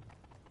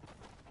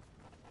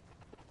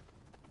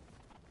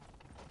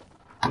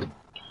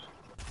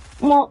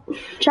 Well,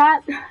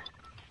 chat.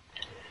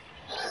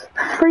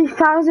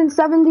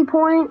 3,070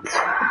 points.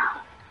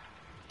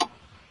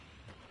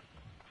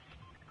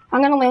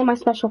 I'm gonna land my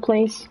special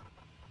place.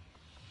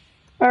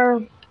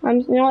 Or,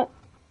 you know what?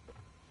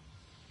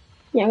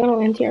 Yeah, I'm gonna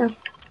land here.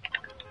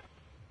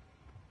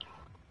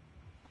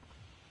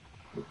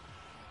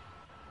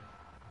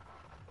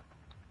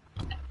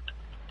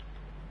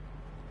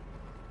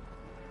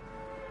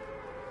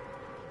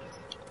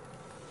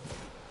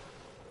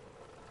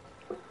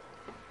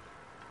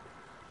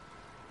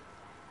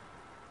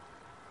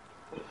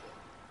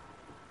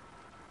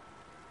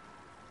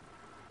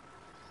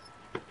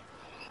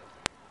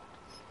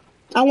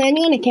 I'm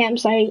landing on a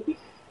campsite.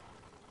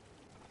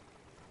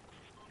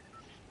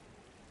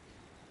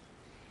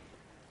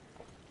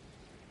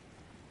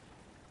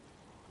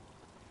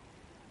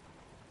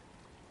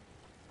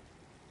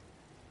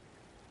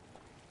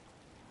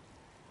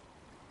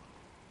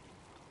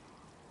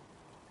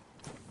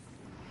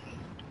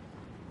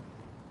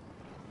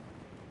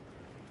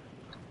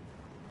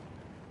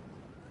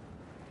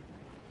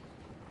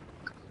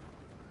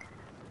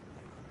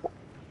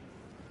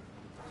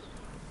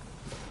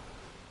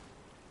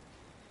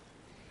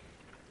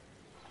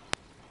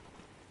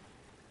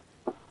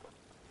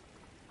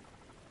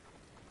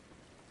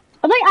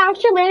 Are they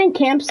actually landing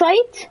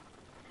campsite?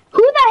 Who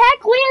the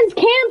heck lands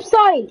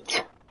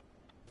campsite?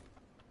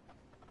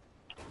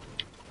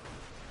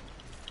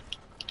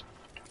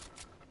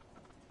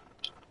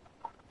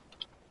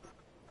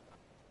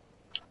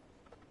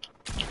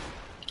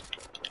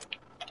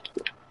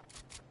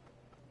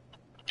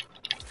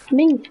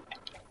 Me.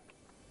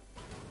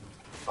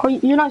 Oh,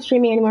 you're not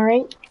streaming anymore,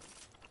 right?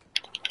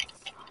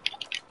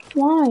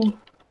 Why?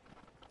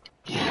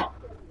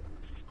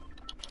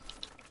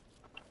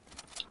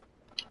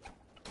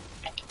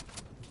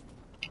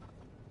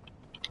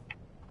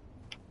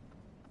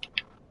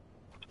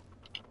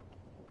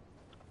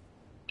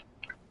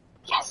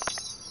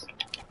 Yes.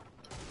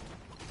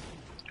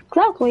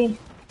 Exactly.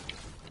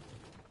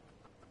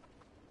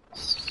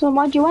 So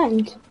why'd you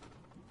end?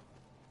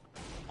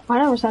 I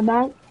never said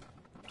that.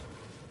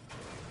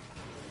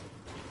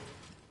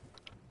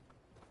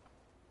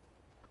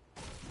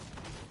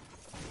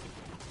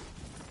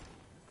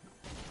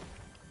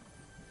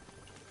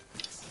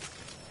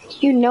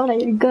 You know that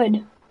you're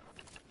good.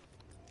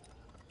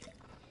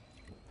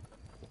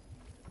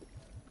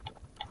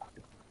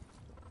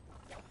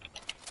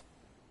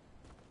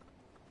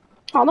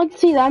 I'd like to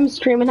see them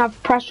stream and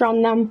have pressure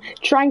on them,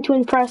 trying to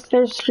impress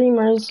their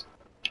streamers.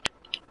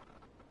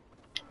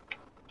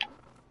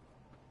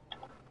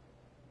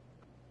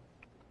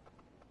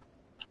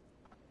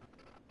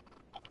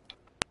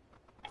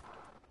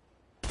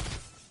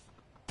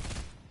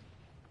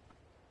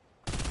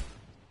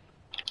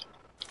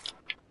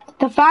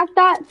 The fact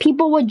that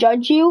people would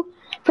judge you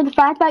for the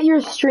fact that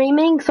you're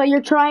streaming, so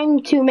you're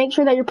trying to make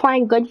sure that you're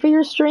playing good for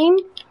your stream,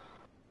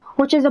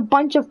 which is a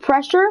bunch of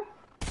pressure.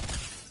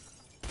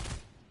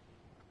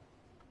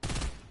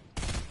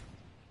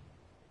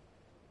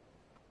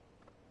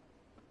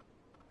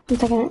 One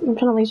second, I'm trying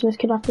to laser this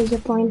kid off the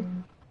zip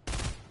line.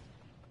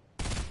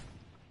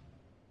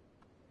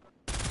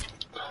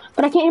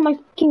 But I can't hit my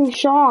fucking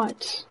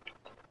shots.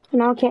 And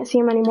now I can't see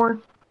him anymore.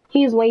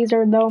 He's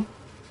lasered though.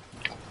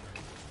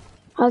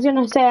 I was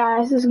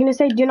gonna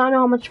say, do not know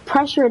how much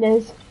pressure it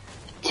is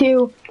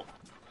to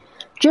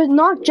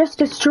not just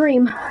to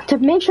stream, to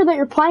make sure that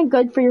you're playing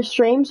good for your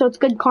stream, so it's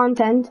good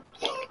content.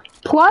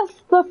 Plus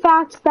the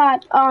fact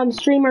that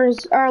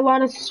streamers, or a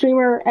lot of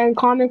streamer and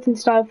comments and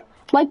stuff,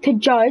 like to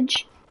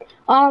judge.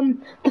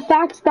 The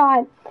fact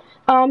that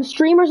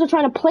streamers are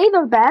trying to play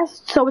their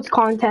best, so it's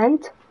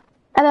content,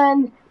 and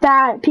then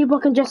that people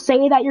can just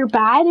say that you're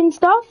bad and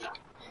stuff.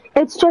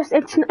 It's just,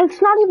 it's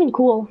not even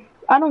cool.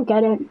 I don't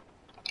get it.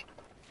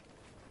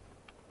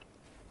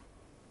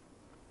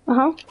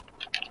 Uh-huh.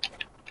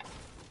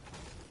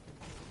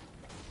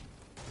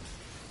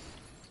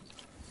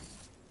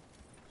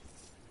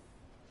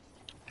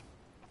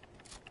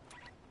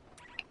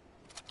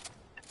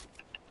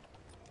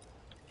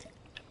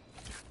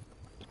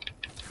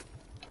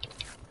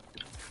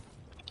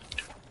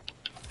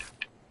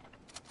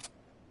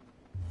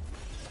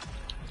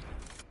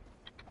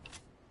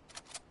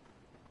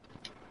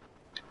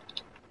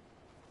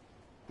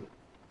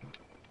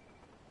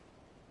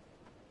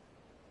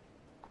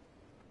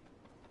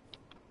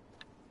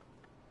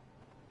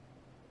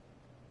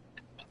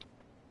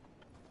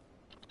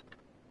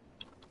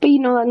 But you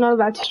know that none of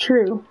that's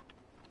true.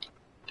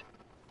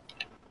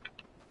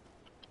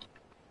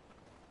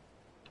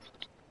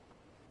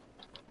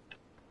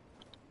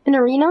 An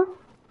arena?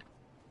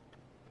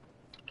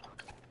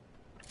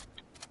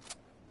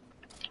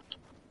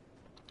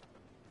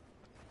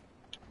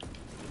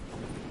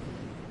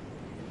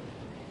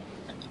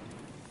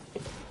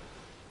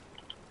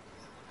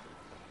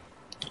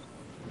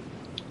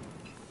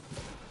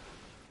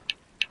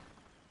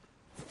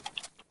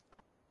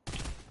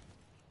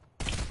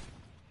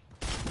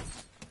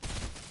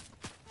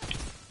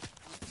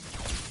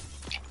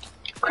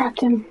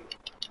 Cracked him.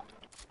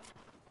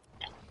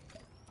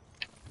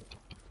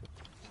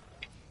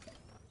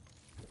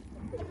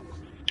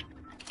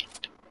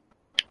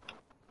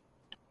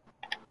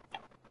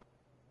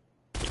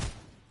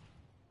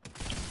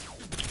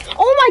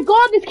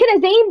 god, this kid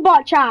has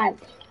aimbot, chat.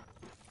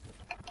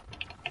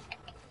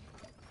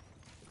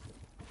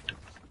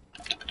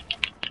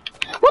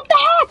 What the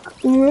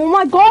heck? Oh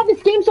my god,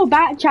 this game's so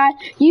bad, chat.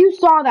 You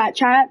saw that,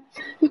 chat.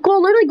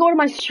 Literally go to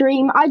my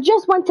stream. I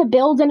just went to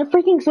builds and it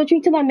freaking switched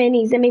me to the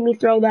minis and made me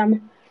throw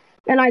them.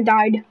 And I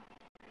died.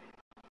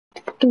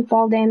 Fucking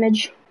fall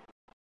damage.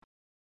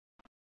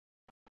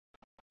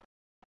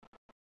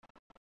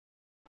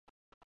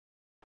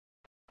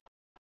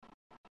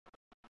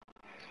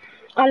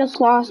 I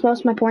just lost most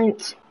of my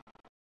points.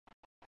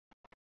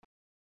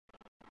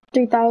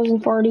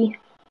 3,040.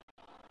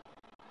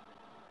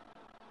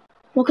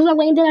 Well, because I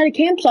landed at a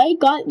campsite,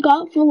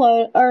 got full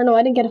load, or no,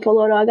 I didn't get a full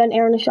load. I got an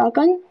air and a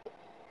shotgun.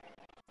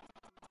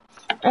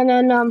 And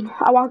then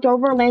I walked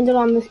over, landed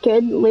on this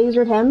kid,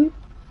 lasered him,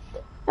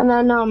 and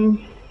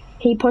then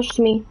he pushed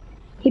me.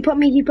 He put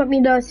me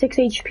to 6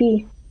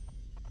 HP.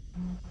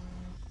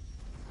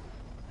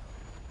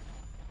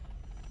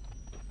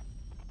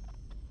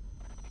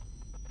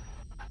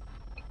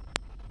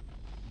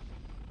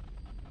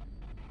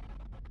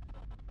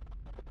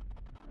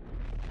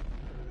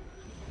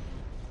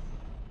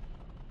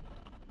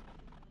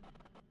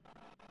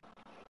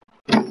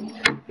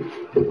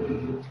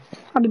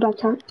 I'll be back,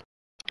 chat.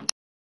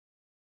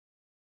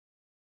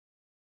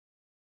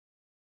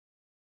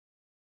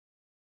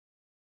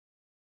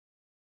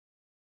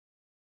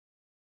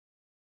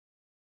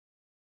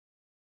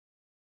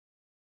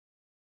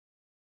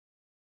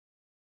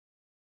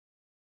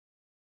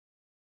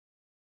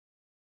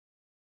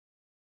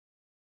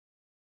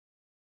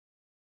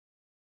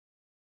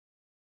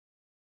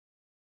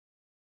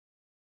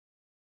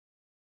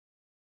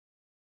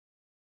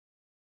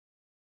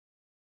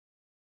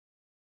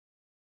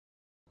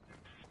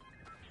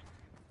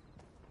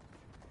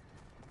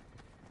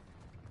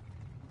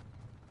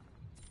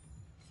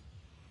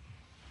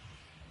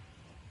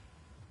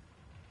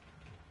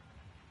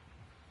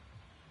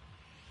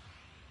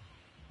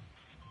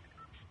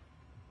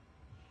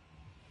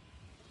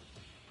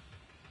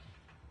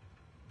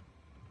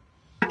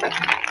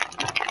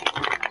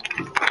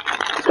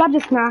 Got the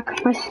snack.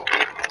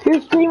 Your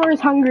streamer is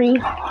hungry.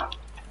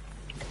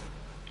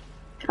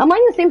 I'm like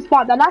in the same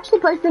spot. That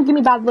actually place didn't give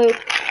me bad loot.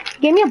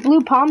 Gave me a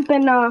blue pump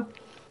and a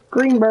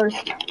green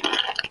burst.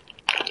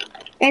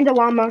 And a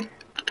llama.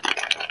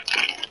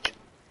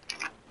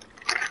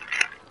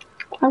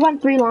 I won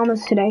 3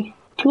 llamas today.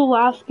 2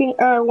 last game,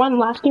 or 1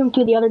 last game,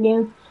 2 the other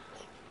game.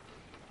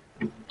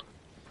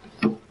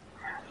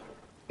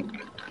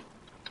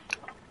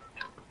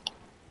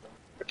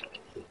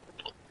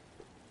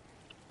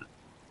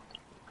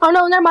 Oh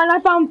no, never mind.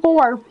 I found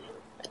 4.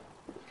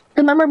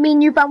 Remember, me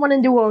and you found 1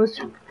 in duos.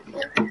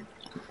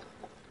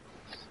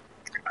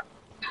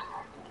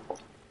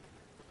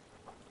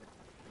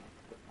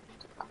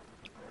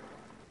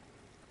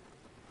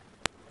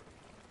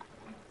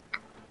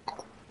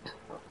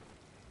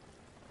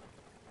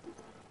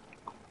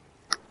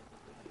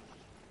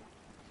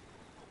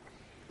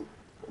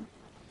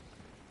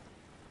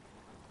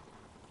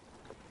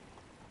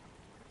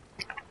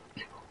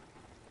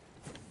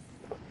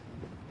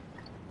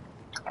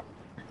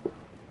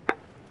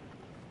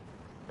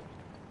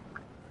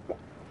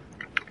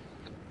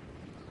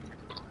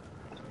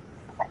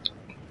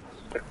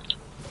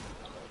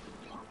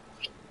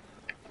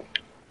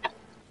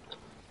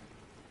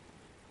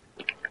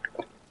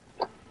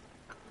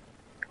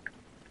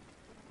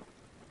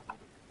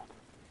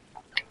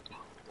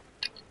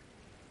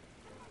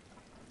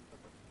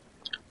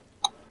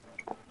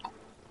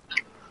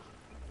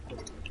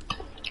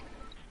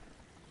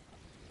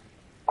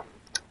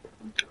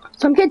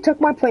 Some kid took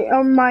my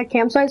my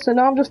campsite, so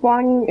now I'm just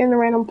lying in a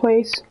random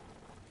place.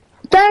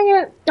 Dang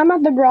it! I'm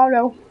at the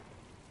grotto.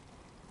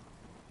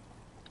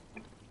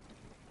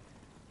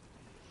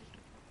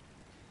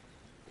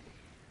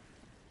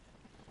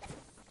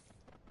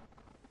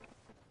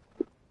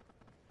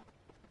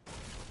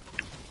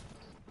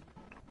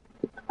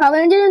 I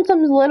landed in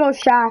some little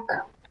shack.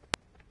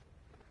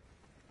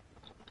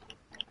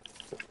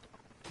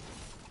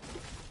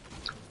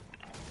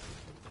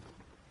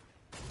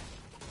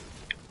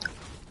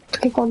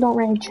 Okay, cool, don't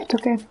rage. It's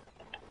okay.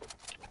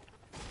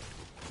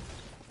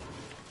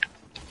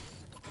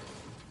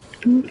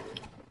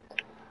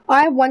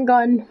 I have 1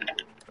 gun.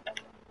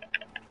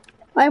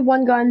 I have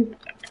 1 gun.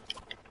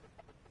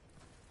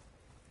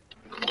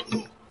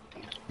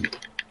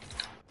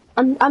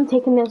 I'm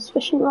taking this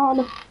fishing rod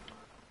so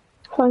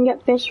I can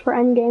get fish for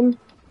endgame.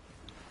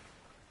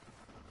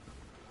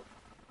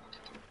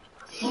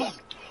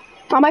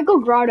 I might go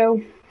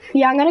grotto.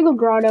 Yeah, I'm gonna go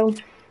grotto.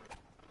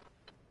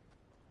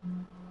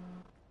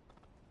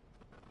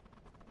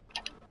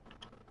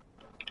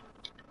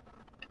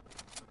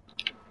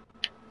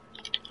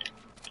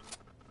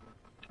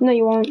 No,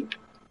 you won't.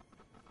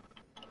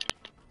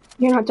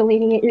 You're not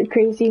deleting it, you're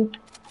crazy.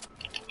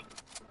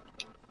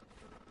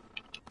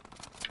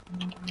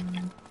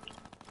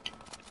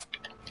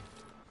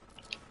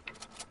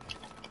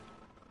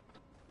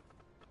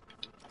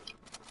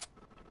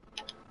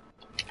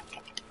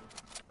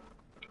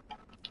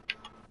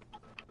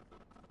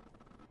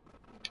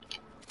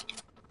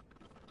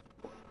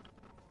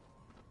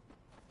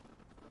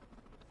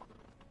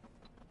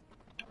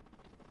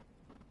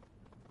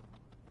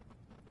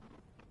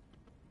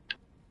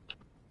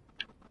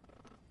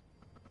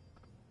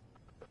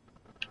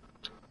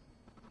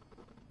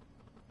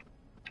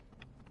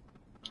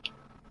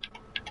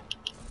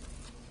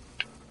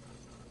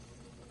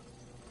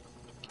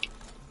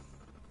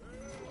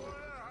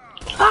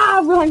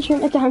 not a real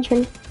henchman. It's a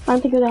henchman. I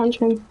don't think it's a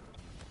henchman.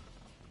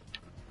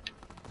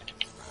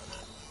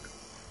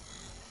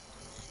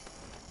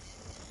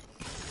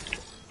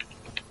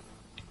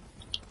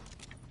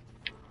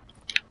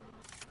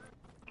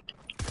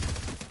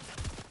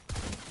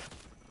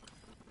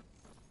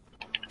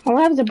 All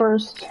I have is a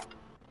burst.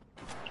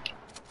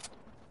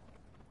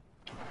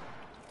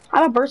 I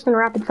have a burst and a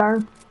rapid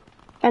fire.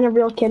 And a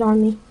real kid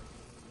on me.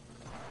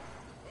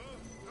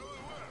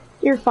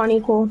 You're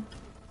funny, cool.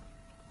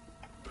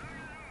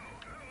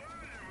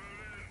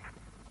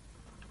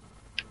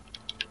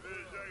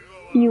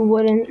 You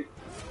wouldn't.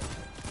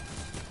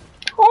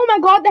 Oh my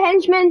god, the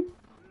henchman!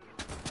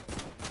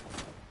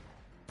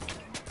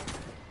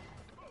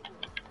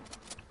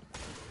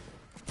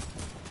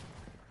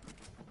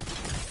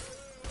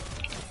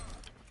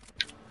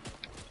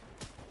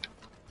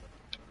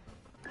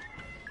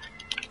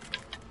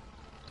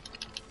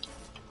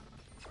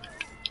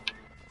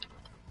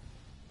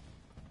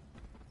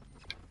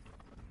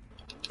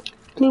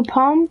 Blue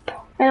pump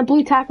and a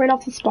blue tack right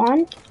off the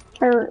spawn,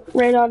 or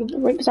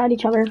right beside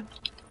each other.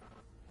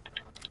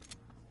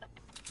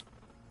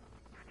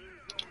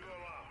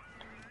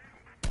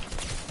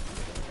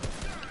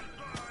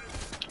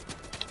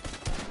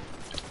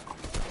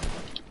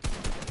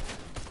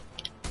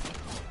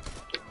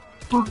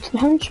 Box the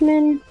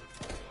henchman.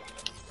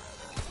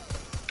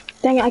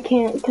 Dang it, I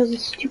can't because of the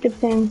stupid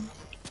thing.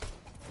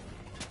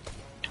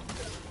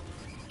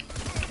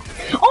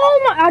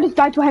 Oh my! I just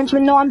died to a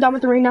henchman. No, I'm done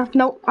with arena.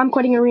 Nope, I'm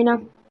quitting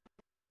arena.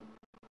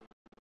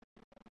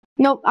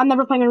 Nope, I'm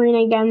never playing arena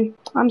again.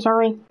 I'm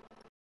sorry.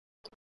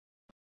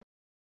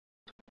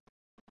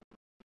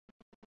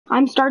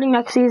 I'm starting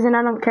next season.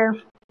 I don't care.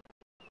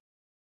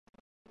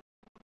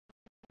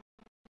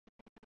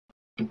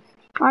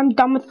 I'm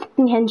done with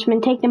fucking henchmen.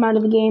 Take them out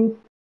of the game.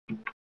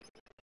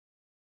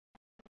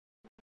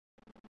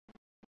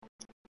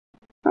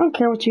 I don't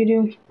care what you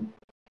do.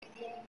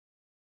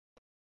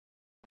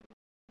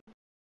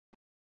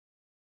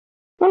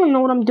 I don't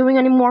know what I'm doing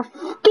anymore.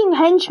 Fucking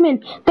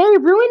henchmen. They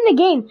ruined the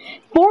game.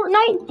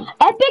 Fortnite,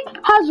 Epic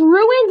has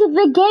ruined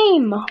the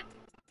game.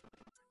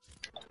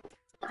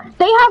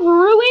 They have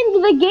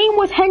ruined the game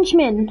with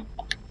henchmen.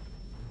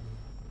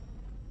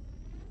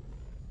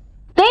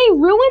 They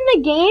ruined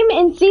the game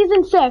in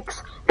Season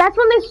 6. That's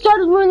when they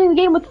started ruining the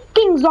game with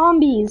fucking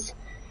zombies.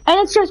 And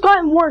it's just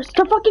gotten worse.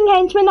 The fucking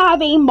henchmen that have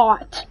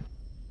aimbot.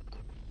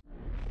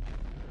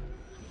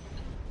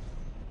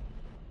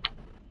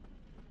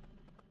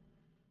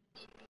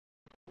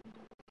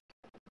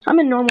 I'm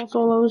in normal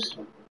solos.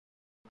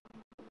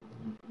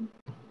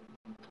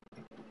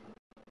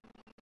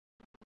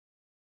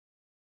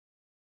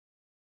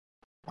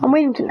 I'm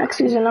waiting till next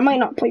season. I might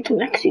not play till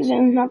next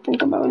season. Not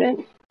think about it.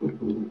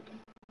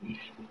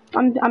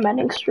 I'm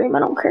ending stream. I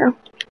don't care.